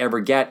not ever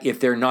get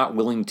if they're not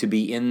willing to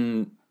be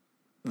in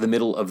the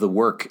middle of the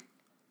work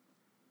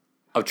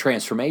of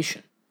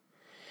transformation.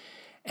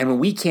 And when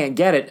we can't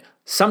get it,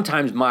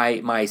 sometimes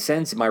my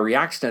sense, my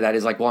reaction to that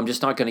is like, well, I'm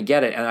just not going to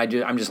get it, and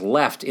I'm just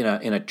left in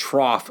a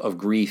trough of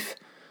grief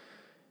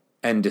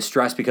and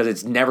distress because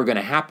it's never going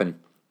to happen.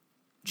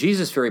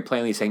 Jesus very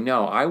plainly saying,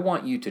 no, I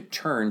want you to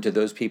turn to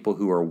those people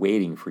who are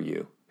waiting for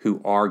you,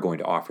 who are going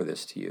to offer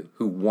this to you,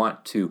 who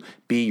want to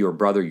be your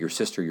brother, your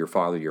sister, your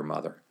father, your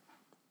mother.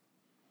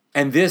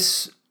 And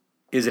this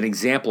is an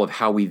example of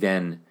how we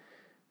then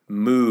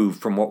move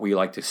from what we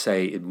like to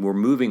say, we're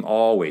moving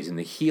always in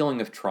the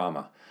healing of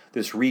trauma.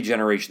 This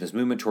regeneration, this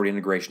movement toward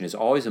integration is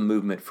always a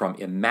movement from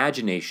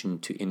imagination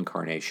to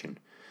incarnation.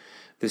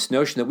 This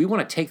notion that we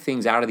want to take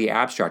things out of the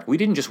abstract. We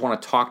didn't just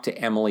want to talk to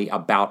Emily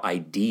about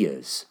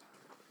ideas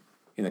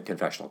in the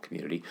confessional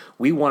community.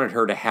 We wanted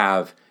her to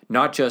have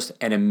not just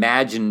an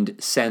imagined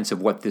sense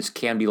of what this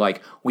can be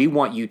like. We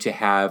want you to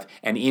have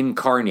an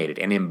incarnated,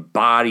 an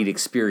embodied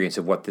experience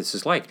of what this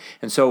is like.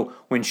 And so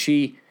when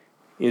she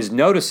is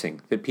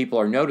noticing that people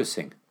are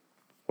noticing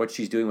what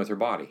she's doing with her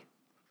body,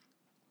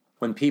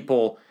 when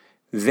people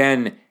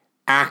then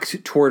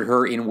act toward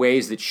her in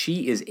ways that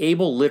she is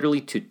able literally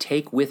to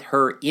take with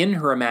her in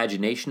her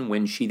imagination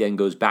when she then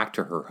goes back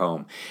to her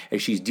home.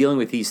 As she's dealing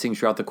with these things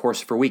throughout the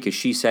course of her week, as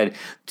she said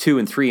 2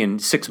 and 3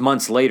 and 6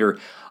 months later,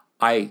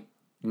 I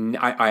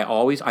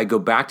go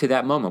back to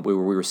that moment where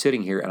we were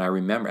sitting here, and I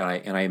remember,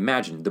 and I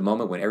imagined the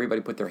moment when everybody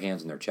put their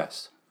hands in their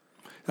chests.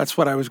 That's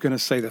what I was going to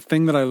say.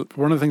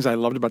 One of the things I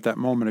loved about that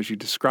moment as you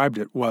described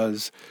it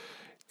was,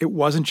 it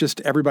wasn't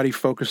just everybody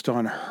focused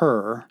on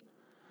her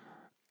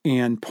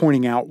and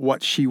pointing out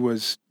what she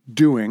was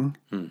doing.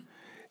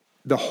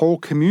 The whole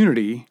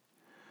community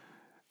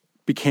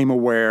became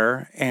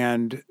aware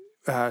and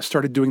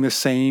started doing the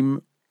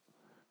same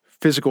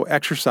physical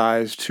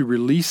exercise to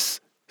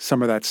release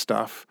some of that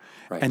stuff.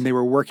 Right. And they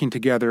were working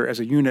together as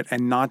a unit,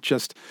 and not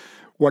just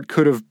what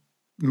could have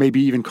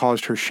maybe even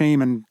caused her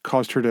shame and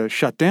caused her to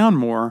shut down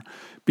more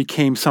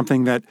became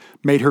something that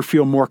made her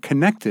feel more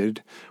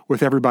connected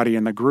with everybody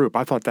in the group.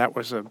 I thought that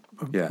was a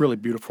really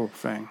beautiful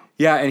thing.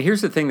 Yeah, and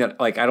here's the thing that,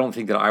 like, I don't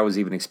think that I was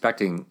even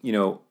expecting. You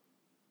know,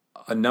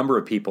 a number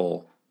of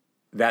people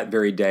that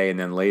very day and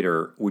then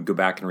later would go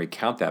back and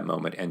recount that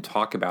moment and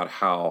talk about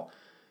how,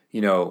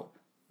 you know,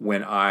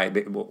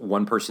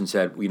 one person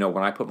said, you know,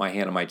 when I put my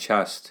hand on my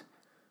chest,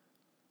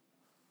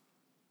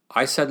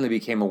 I suddenly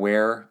became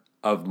aware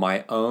of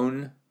my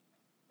own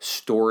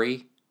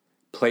story,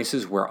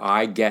 places where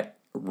I get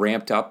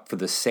ramped up for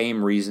the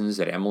same reasons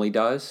that Emily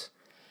does.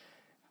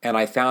 And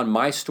I found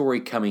my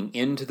story coming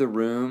into the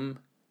room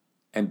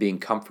and being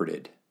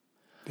comforted.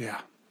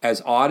 Yeah.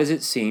 As odd as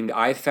it seemed,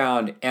 I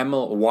found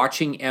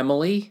watching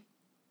Emily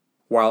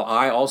while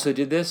I also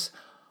did this.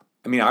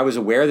 I mean, I was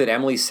aware that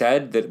Emily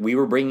said that we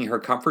were bringing her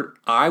comfort.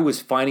 I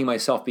was finding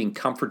myself being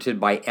comforted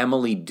by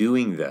Emily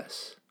doing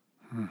this.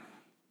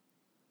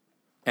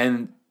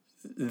 And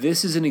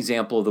this is an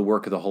example of the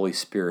work of the Holy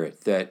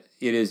Spirit, that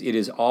it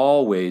is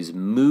always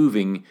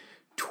moving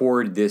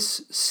toward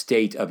this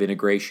state of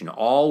integration,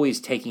 always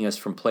taking us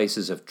from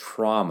places of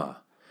trauma,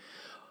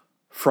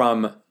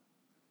 from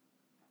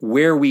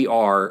where we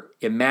are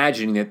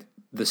imagining that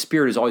the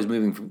Spirit is always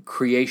moving from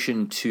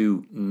creation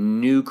to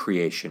new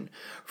creation,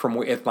 from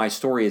where, if my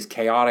story is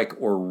chaotic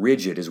or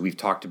rigid, as we've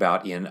talked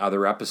about in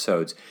other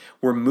episodes,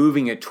 we're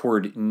moving it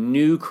toward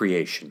new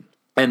creation.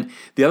 And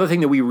the other thing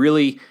that we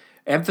really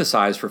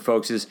emphasize for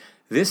folks is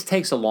this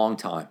takes a long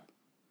time.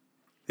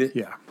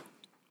 Yeah.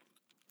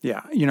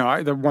 You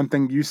know, the one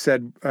thing you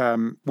said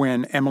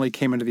when Emily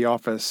came into the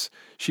office,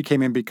 she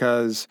came in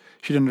because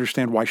she didn't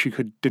understand why she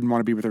didn't want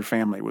to be with her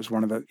family, was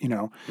one of the, you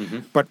know.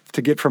 But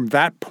to get from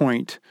that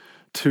point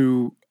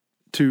to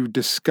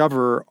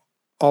discover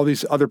all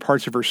these other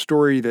parts of her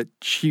story that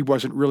she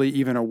wasn't really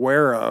even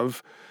aware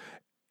of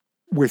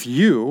with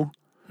you,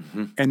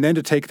 and then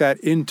to take that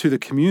into the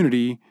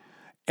community,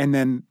 and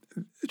then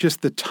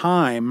just the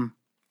time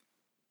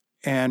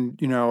and,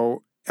 you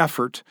know,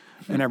 effort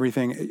and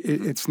everything.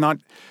 It's not,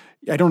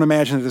 I don't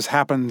imagine that this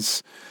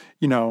happens,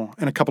 you know,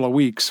 in a couple of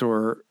weeks,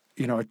 or,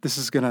 you know, this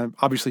is going to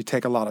obviously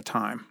take a lot of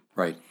time.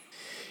 Right.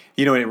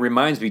 You know, and it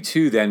reminds me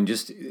too, then,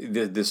 just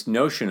this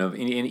notion of,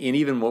 and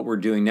even what we're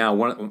doing now,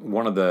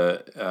 one of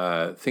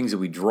the things that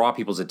we draw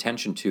people's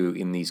attention to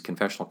in these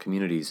confessional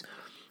communities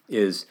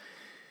is,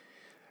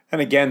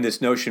 and again, this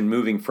notion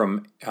moving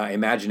from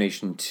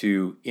imagination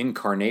to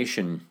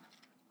incarnation.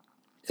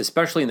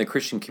 Especially in the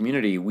Christian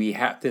community, we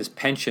have this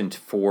penchant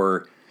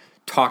for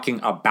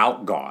talking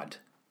about God,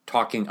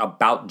 talking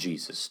about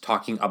Jesus,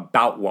 talking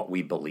about what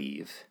we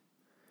believe.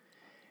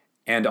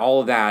 And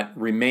all of that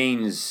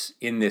remains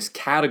in this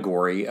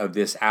category of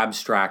this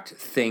abstract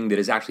thing that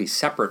is actually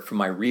separate from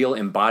my real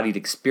embodied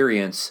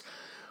experience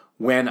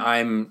when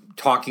I'm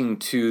talking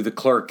to the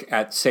clerk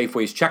at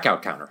Safeway's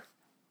checkout counter.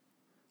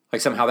 Like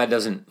somehow that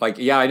doesn't, like,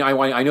 yeah,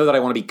 I know that I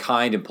want to be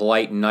kind and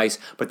polite and nice,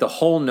 but the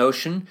whole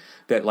notion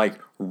that like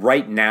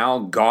right now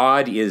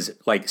God is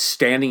like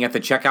standing at the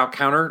checkout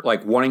counter,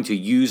 like wanting to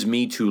use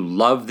me to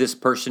love this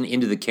person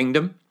into the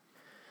kingdom,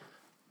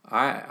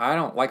 I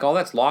don't, like, all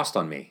that's lost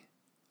on me.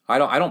 I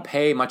don't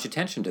pay much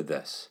attention to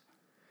this.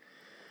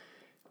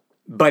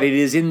 But it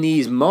is in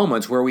these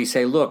moments where we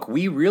say, look,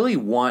 we really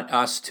want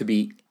us to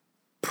be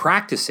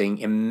practicing,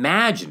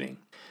 imagining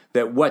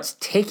that what's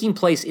taking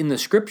place in the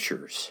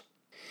scriptures,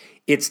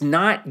 it's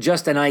not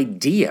just an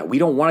idea. We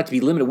don't want it to be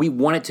limited. We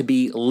want it to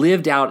be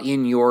lived out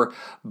in your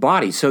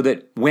body so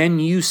that when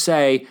you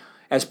say,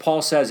 as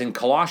Paul says in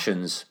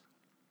Colossians,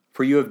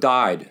 for you have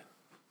died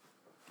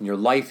and your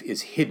life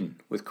is hidden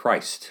with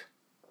Christ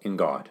in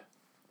God.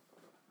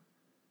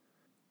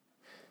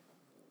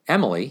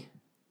 Emily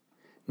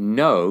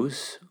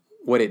knows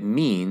what it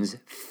means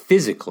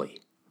physically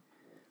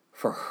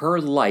for her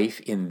life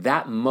in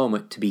that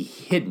moment to be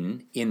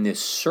hidden in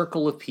this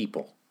circle of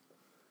people.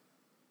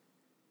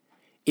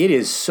 It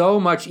is so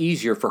much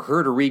easier for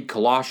her to read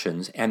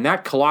Colossians, and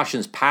that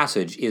Colossians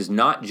passage is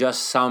not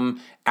just some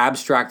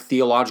abstract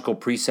theological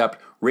precept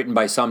written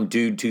by some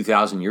dude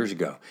 2,000 years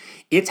ago.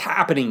 It's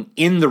happening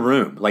in the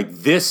room. Like,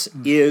 this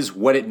is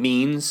what it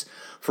means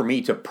for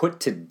me to put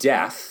to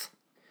death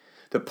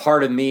the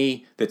part of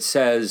me that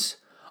says,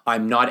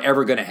 I'm not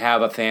ever going to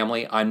have a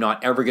family. I'm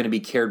not ever going to be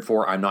cared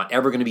for. I'm not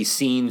ever going to be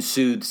seen,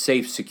 soothed,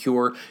 safe,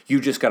 secure. You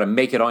just got to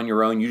make it on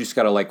your own. You just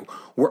got to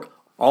work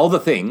all the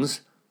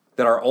things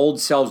that our old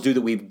selves do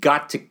that we've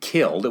got to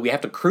kill, that we have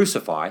to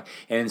crucify.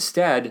 And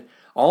instead,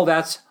 all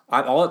that's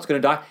going to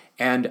die.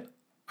 And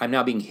I'm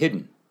now being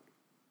hidden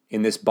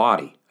in this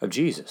body of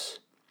Jesus.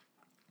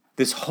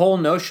 This whole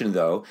notion,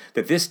 though,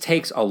 that this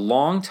takes a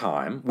long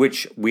time,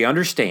 which we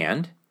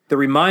understand, that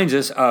reminds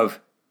us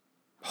of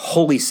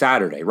Holy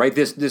Saturday, right?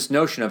 This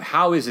notion of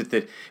how is it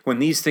that when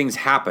these things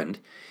happened,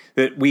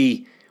 that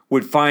we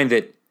would find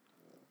that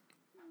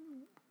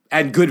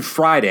at Good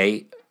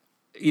Friday,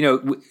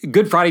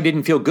 Good Friday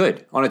didn't feel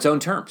good on its own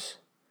terms.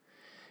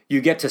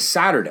 You get to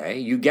Saturday,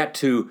 you get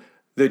to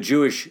the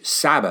Jewish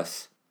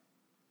Sabbath,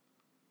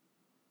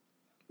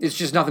 it's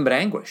just nothing but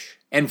anguish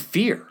and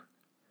fear.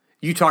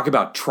 You talk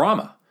about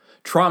trauma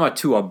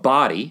to a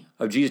body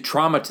of Jesus,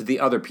 trauma to the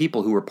other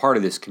people who were part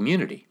of this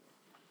community.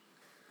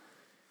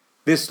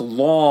 This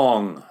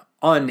long,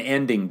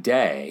 unending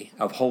day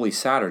of Holy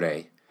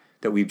Saturday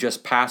that we've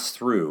just passed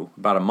through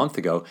about a month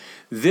ago,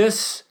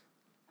 this,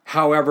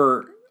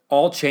 however,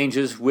 all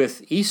changes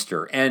with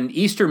Easter. And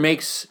Easter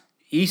makes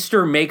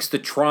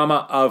the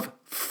trauma of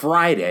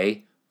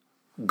Friday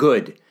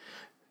good.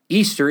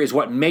 Easter is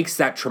what makes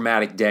that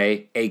traumatic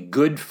day a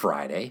Good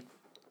Friday.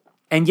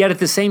 And yet at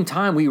the same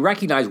time, we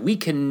recognize we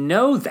can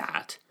know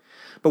that,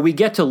 but we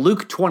get to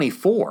Luke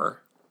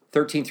 24,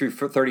 13 through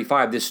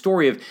 35, this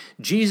story of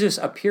Jesus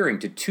appearing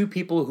to two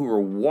people who were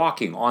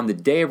walking on the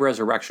day of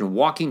resurrection,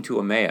 walking to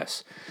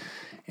Emmaus.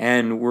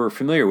 And we're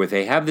familiar with,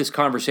 they have this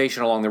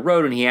conversation along the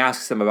road, and he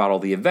asks them about all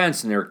the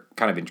events, and they're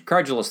kind of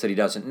incredulous that he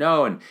doesn't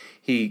know. And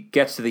he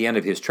gets to the end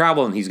of his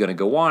travel, and he's going to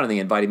go on, and they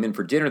invite him in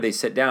for dinner. They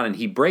sit down, and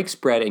he breaks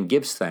bread and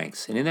gives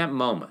thanks. And in that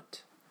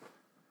moment,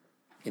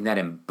 in that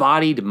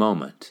embodied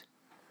moment,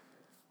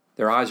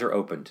 their eyes are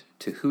opened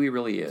to who he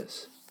really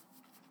is.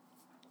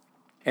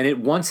 And it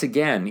once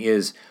again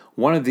is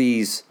one of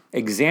these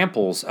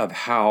examples of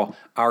how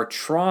our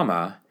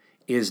trauma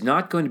is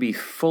not going to be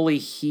fully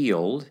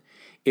healed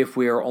if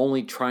we are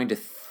only trying to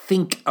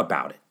think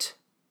about it.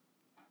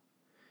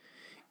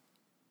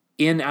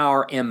 In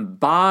our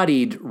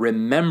embodied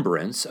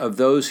remembrance of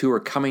those who are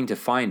coming to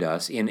find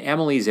us, in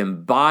Emily's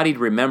embodied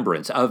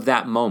remembrance of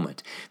that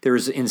moment,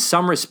 there's in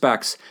some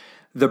respects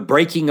the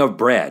breaking of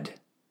bread,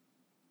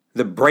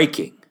 the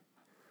breaking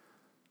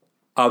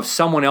of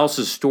someone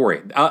else's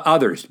story,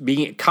 others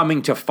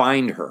coming to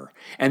find her,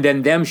 and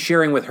then them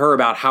sharing with her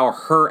about how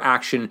her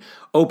action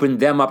opened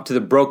them up to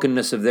the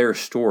brokenness of their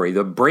story.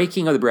 The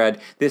breaking of the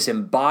bread, this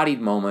embodied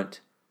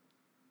moment,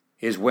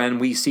 is when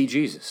we see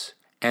Jesus.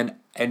 And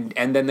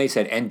then they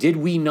said, and did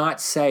we not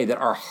say that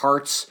our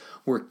hearts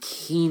were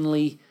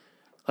keenly,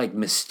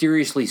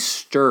 mysteriously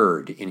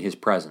stirred in his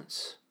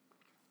presence?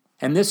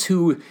 And this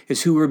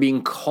is who we're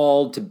being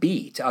called to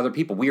be to other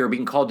people. We are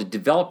being called to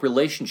develop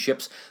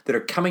relationships that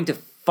are coming to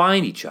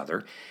find each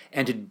other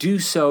and to do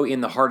so in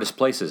the hardest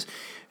places.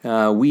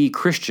 We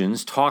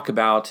Christians talk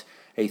about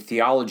a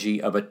theology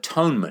of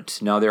atonement.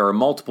 Now, there are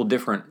multiple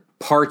different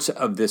parts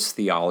of this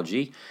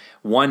theology,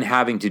 one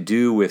having to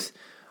do with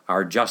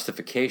our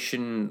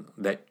justification,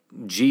 that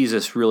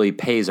Jesus really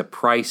pays a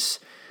price.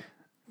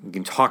 We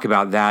can talk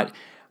about that.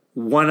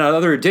 One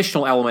other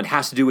additional element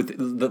has to do with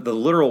the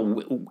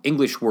literal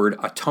English word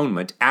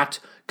atonement.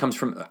 Comes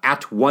from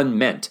at one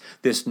meant.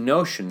 This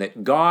notion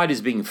that God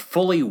is being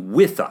fully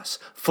with us,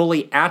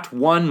 fully at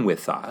one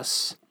with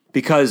us,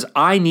 because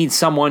I need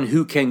someone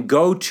who can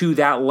go to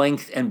that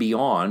length and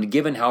beyond,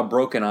 given how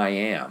broken I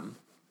am,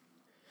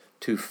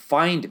 to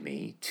find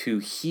me, to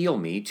heal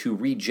me, to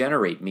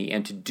regenerate me,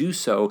 and to do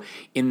so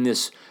in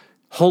this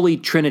holy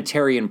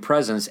Trinitarian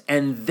presence,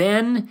 and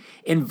then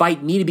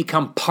invite me to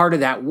become part of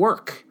that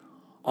work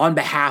on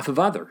behalf of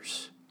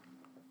others.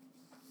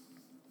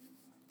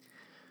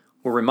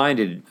 We're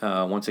reminded,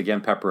 once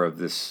again, Pepper, of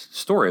this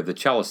story of the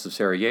cellist of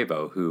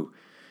Sarajevo who,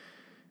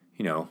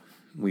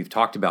 we've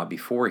talked about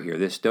before here,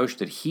 this notion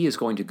that he is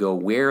going to go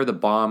where the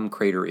bomb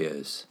crater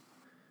is.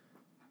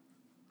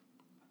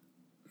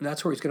 And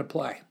that's where he's going to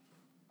play.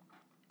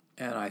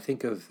 And I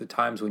think of the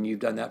times when you've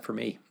done that for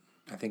me.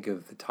 I think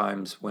of the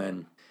times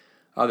when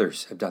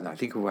others have done that. I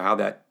think of how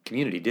that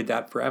community did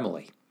that for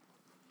Emily.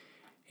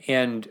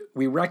 And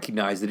we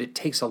recognize that it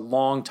takes a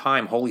long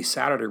time. Holy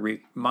Saturday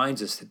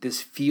reminds us that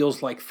this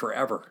feels like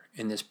forever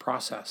in this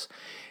process.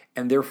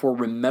 And therefore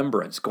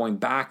remembrance, going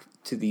back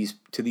to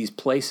these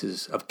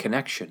places of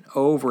connection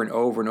over and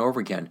over and over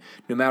again,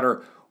 no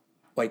matter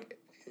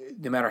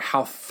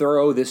how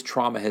thorough this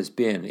trauma has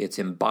been, its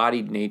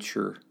embodied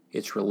nature,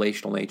 its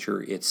relational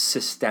nature, its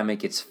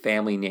systemic, its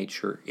family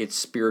nature, its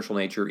spiritual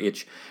nature,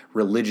 its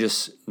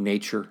religious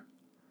nature,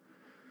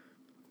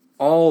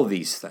 all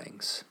these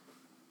things.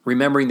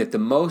 Remembering that the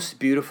most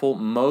beautiful,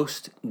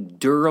 most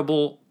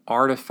durable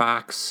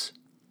artifacts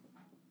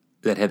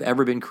that have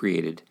ever been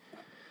created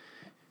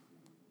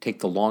take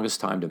the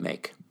longest time to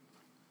make.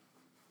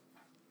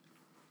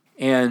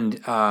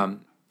 And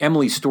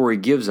Emily's story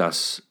gives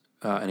us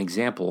an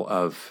example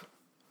of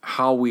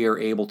how we are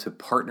able to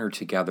partner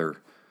together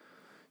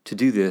to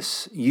do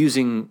this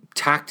using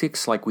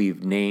tactics like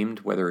we've named,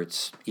 whether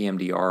it's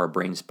EMDR or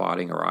brain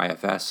spotting or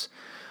IFS,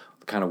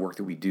 the kind of work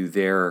that we do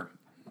there,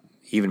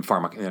 even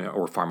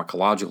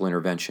pharmacological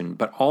intervention,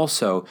 but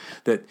also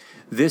that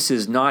this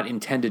is not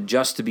intended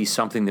just to be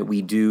something that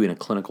we do in a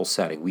clinical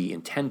setting. We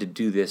intend to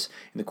do this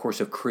in the course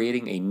of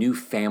creating a new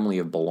family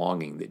of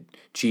belonging that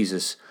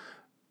Jesus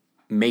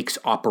makes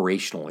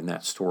operational in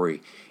that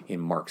story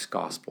in Mark's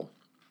gospel.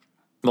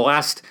 The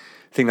last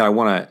thing that I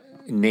want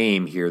to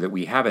name here that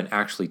we haven't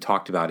actually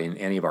talked about in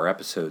any of our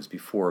episodes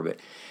before, but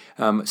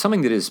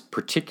something that is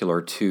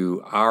particular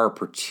to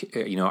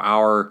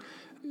our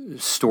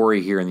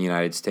story here in the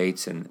United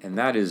States, and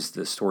that is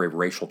the story of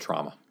racial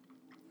trauma.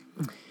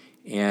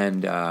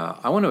 And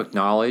I want to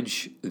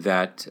acknowledge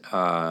that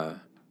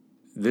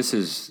this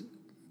is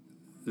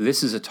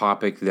a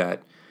topic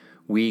that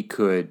we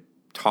could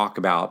talk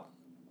about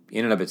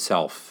in and of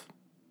itself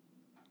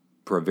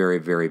for a very,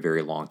 very,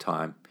 very long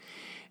time.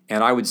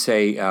 And I would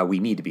say we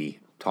need to be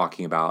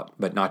talking about,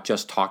 but not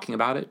just talking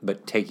about it,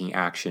 but taking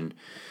action.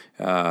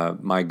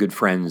 My good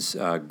friends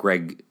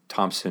Greg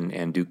Thompson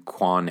and Duke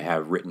Kwon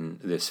have written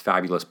this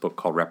fabulous book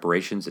called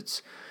Reparations.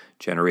 It's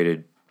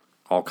generated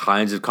all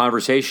kinds of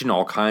conversation,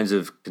 all kinds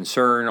of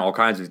concern,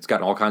 it's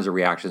gotten all kinds of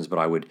reactions, but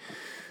I would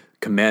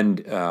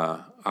commend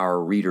our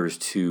readers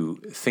to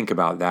think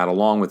about that,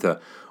 along with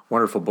a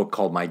wonderful book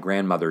called My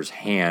Grandmother's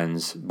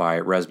Hands by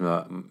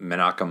Resmaa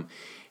Menakem.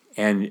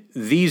 And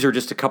these are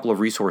just a couple of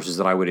resources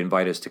that I would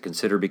invite us to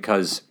consider,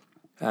 because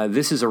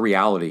this is a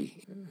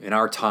reality in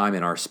our time,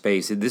 in our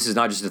space. This is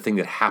not just a thing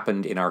that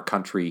happened in our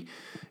country,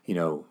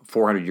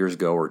 400 years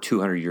ago or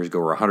 200 years ago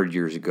or 100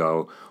 years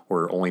ago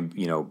or only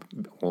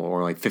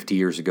 50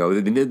 years ago.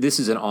 This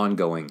is an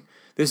ongoing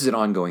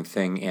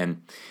thing.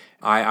 And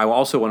I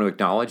also want to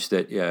acknowledge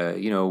that,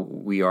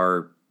 we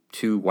are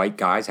two white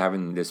guys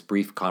having this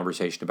brief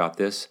conversation about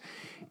this.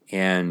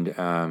 And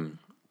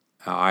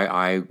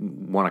I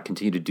want to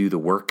continue to do the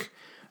work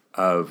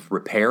of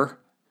repair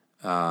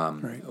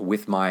right.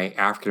 With my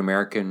African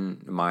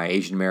American, my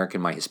Asian American,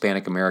 my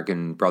Hispanic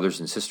American brothers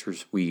and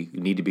sisters. We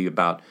need to be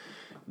about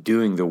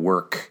doing the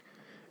work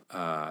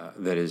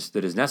that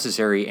is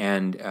necessary,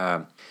 and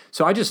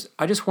so I just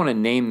want to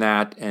name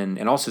that,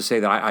 and also say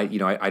that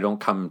I don't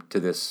come to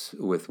this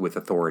with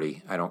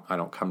authority. I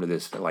don't come to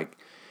this like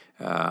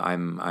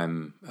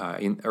I'm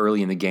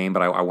early in the game,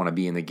 but I want to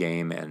be in the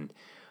game, and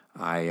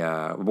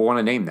I want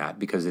to name that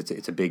because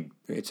it's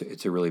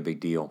a really big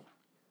deal.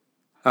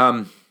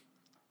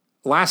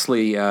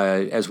 Lastly,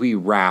 as we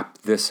wrap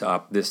this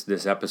up,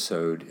 this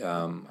episode,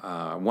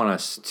 I want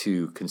us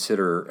to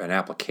consider an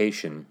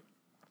application,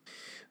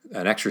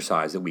 an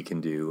exercise that we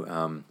can do,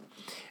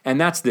 and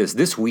that's this.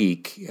 This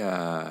week,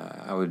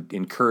 I would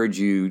encourage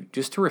you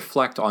just to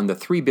reflect on the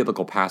three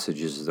biblical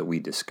passages that we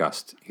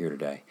discussed here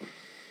today.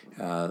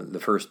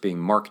 The first being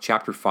Mark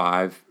chapter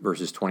 5,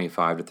 verses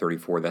 25 to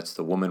 34. That's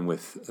the woman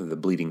with the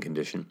bleeding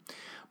condition.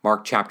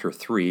 Mark chapter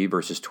 3,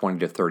 verses 20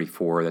 to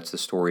 34. That's the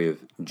story of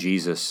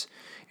Jesus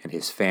and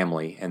his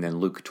family. And then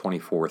Luke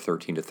 24,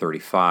 13 to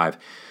 35,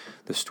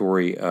 the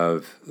story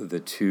of the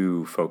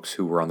two folks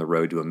who were on the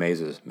road to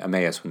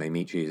Emmaus when they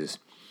meet Jesus.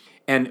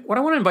 And what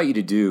I want to invite you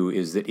to do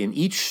is that in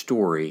each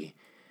story,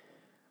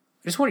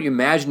 I just want you to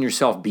imagine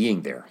yourself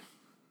being there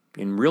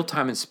in real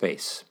time and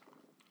space.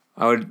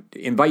 I would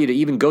invite you to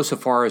even go so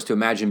far as to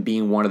imagine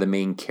being one of the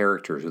main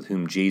characters with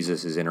whom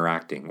Jesus is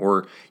interacting.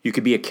 Or you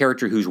could be a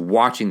character who's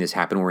watching this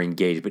happen or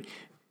engaged, but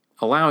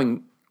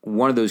allowing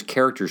one of those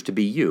characters to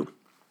be you.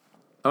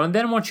 And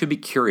then I want you to be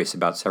curious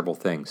about several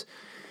things.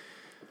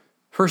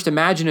 First,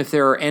 imagine if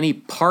there are any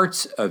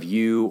parts of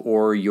you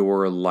or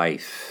your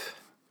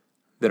life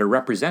that are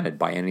represented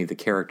by any of the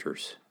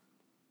characters.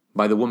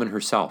 By the woman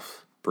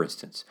herself, for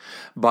instance.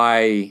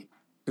 By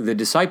the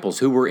disciples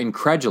who were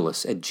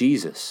incredulous at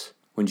Jesus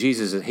when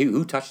Jesus said, "Hey,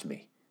 who touched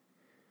me?"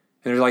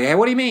 And they're like, "Hey,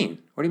 what do you mean?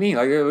 What do you mean?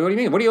 Like, what do you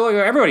mean? What do you?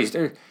 Everybody's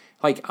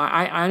like,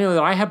 I know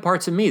that I have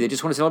parts of me that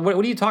just want to say, what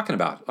are you talking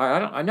about?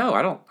 I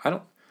don't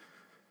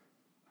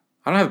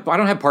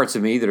have parts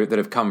of me that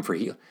have come for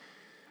healing.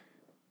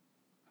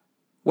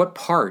 What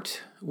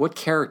part, what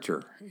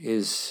character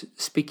is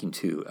speaking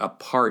to a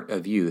part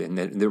of you and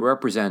that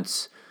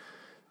represents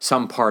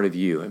some part of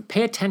you? And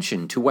pay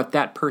attention to what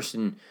that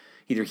person,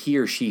 either he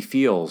or she,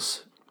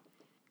 feels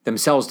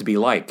themselves to be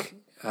like,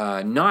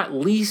 not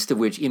least of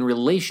which in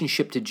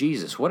relationship to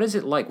Jesus. What is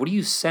it like? What do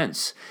you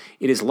sense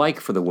it is like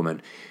for the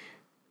woman?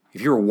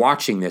 If you're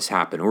watching this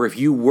happen, or if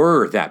you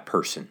were that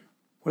person,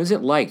 what is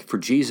it like for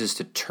Jesus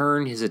to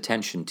turn his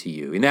attention to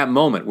you in that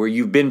moment where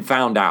you've been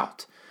found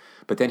out?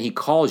 But then he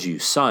calls you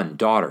son,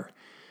 daughter.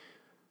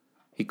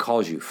 He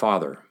calls you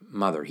father,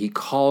 mother. He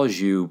calls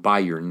you by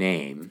your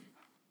name.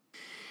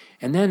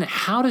 And then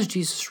how does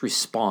Jesus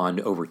respond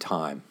over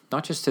time?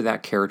 Not just to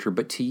that character,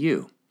 but to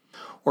you,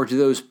 or to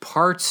those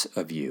parts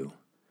of you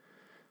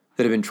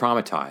that have been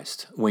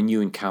traumatized when you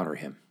encounter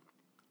him.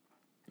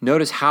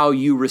 Notice how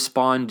you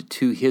respond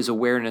to his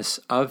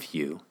awareness of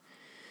you,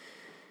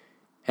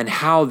 and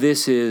how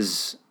this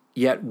is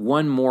yet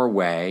one more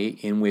way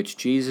in which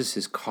Jesus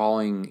is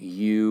calling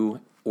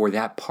you or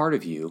that part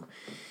of you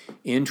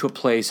into a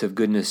place of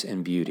goodness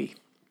and beauty.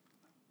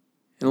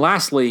 And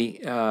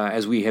lastly,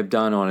 as we have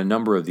done on a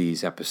number of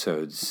these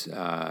episodes,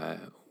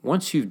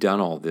 once you've done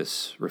all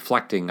this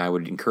reflecting, I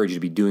would encourage you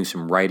to be doing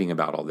some writing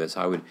about all this.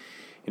 I would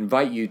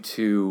invite you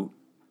to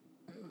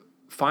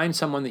find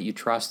someone that you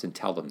trust and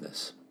tell them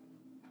this.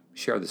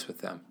 Share this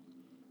with them.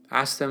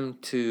 Ask them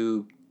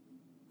to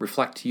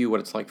reflect to you what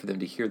it's like for them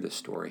to hear this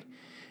story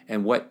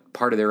and what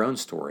part of their own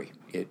story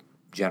it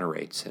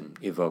generates and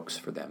evokes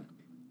for them.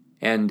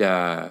 And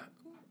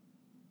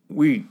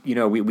we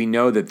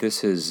know that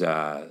this is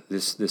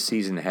this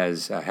season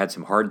has had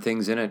some hard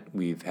things in it.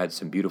 We've had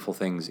some beautiful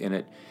things in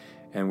it,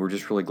 and we're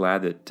just really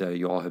glad that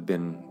you all have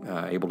been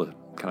able to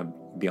kind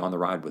of be on the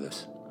ride with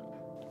us.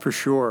 For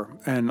sure.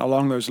 And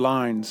along those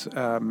lines,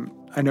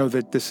 I know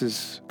that this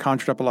has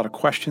conjured up a lot of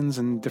questions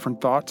and different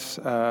thoughts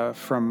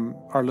from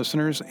our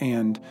listeners.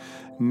 And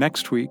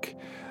next week,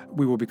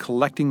 we will be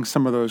collecting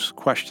some of those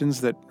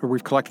questions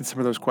we've collected some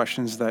of those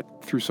questions that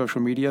through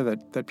social media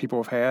that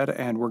people have had.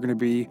 And we're going to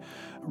be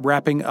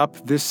wrapping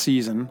up this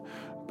season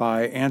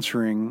by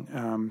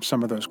answering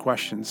some of those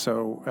questions.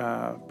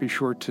 So be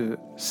sure to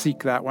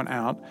seek that one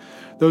out.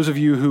 Those of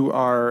you who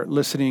are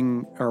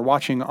listening or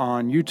watching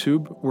on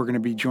YouTube, we're going to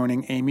be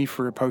joining Amy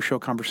for a post-show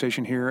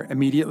conversation here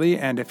immediately.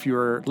 And if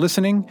you're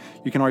listening,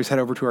 you can always head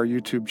over to our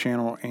YouTube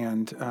channel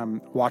and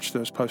watch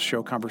those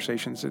post-show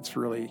conversations. It's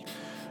really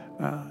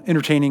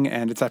entertaining,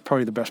 and it's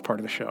probably the best part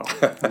of the show.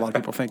 A lot of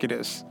people think it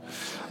is.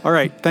 All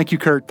right. Thank you,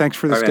 Kurt. Thanks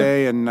for this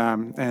day, and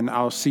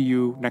I'll see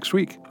you next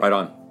week. Right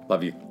on.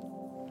 Love you.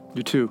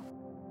 You too.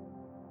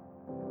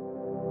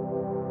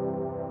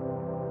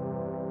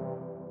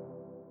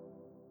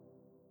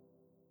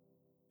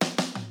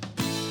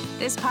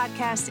 This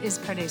podcast is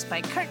produced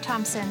by Kurt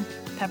Thompson,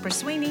 Pepper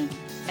Sweeney,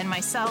 and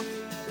myself,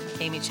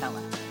 Amy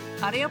Chella.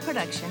 Audio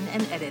production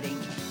and editing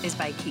is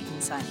by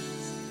Keaton Simons.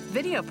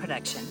 Video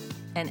production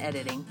and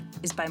editing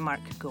is by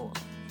Mark Gould.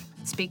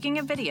 Speaking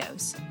of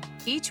videos,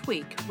 each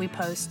week we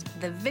post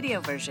the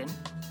video version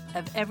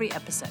of every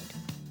episode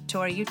to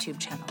our YouTube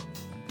channel.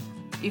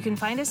 You can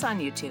find us on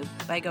YouTube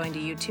by going to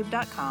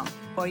youtube.com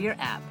or your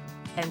app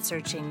and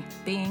searching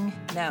Being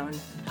Known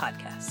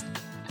Podcast.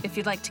 If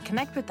you'd like to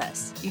connect with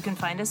us, you can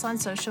find us on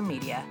social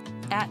media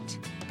at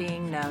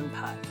Being Known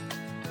Pod.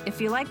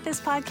 If you like this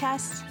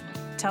podcast,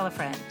 tell a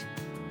friend.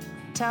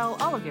 Tell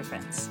all of your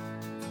friends.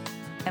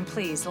 And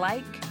please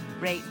like,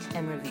 rate,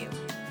 and review.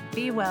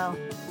 Be well,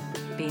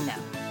 be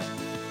known.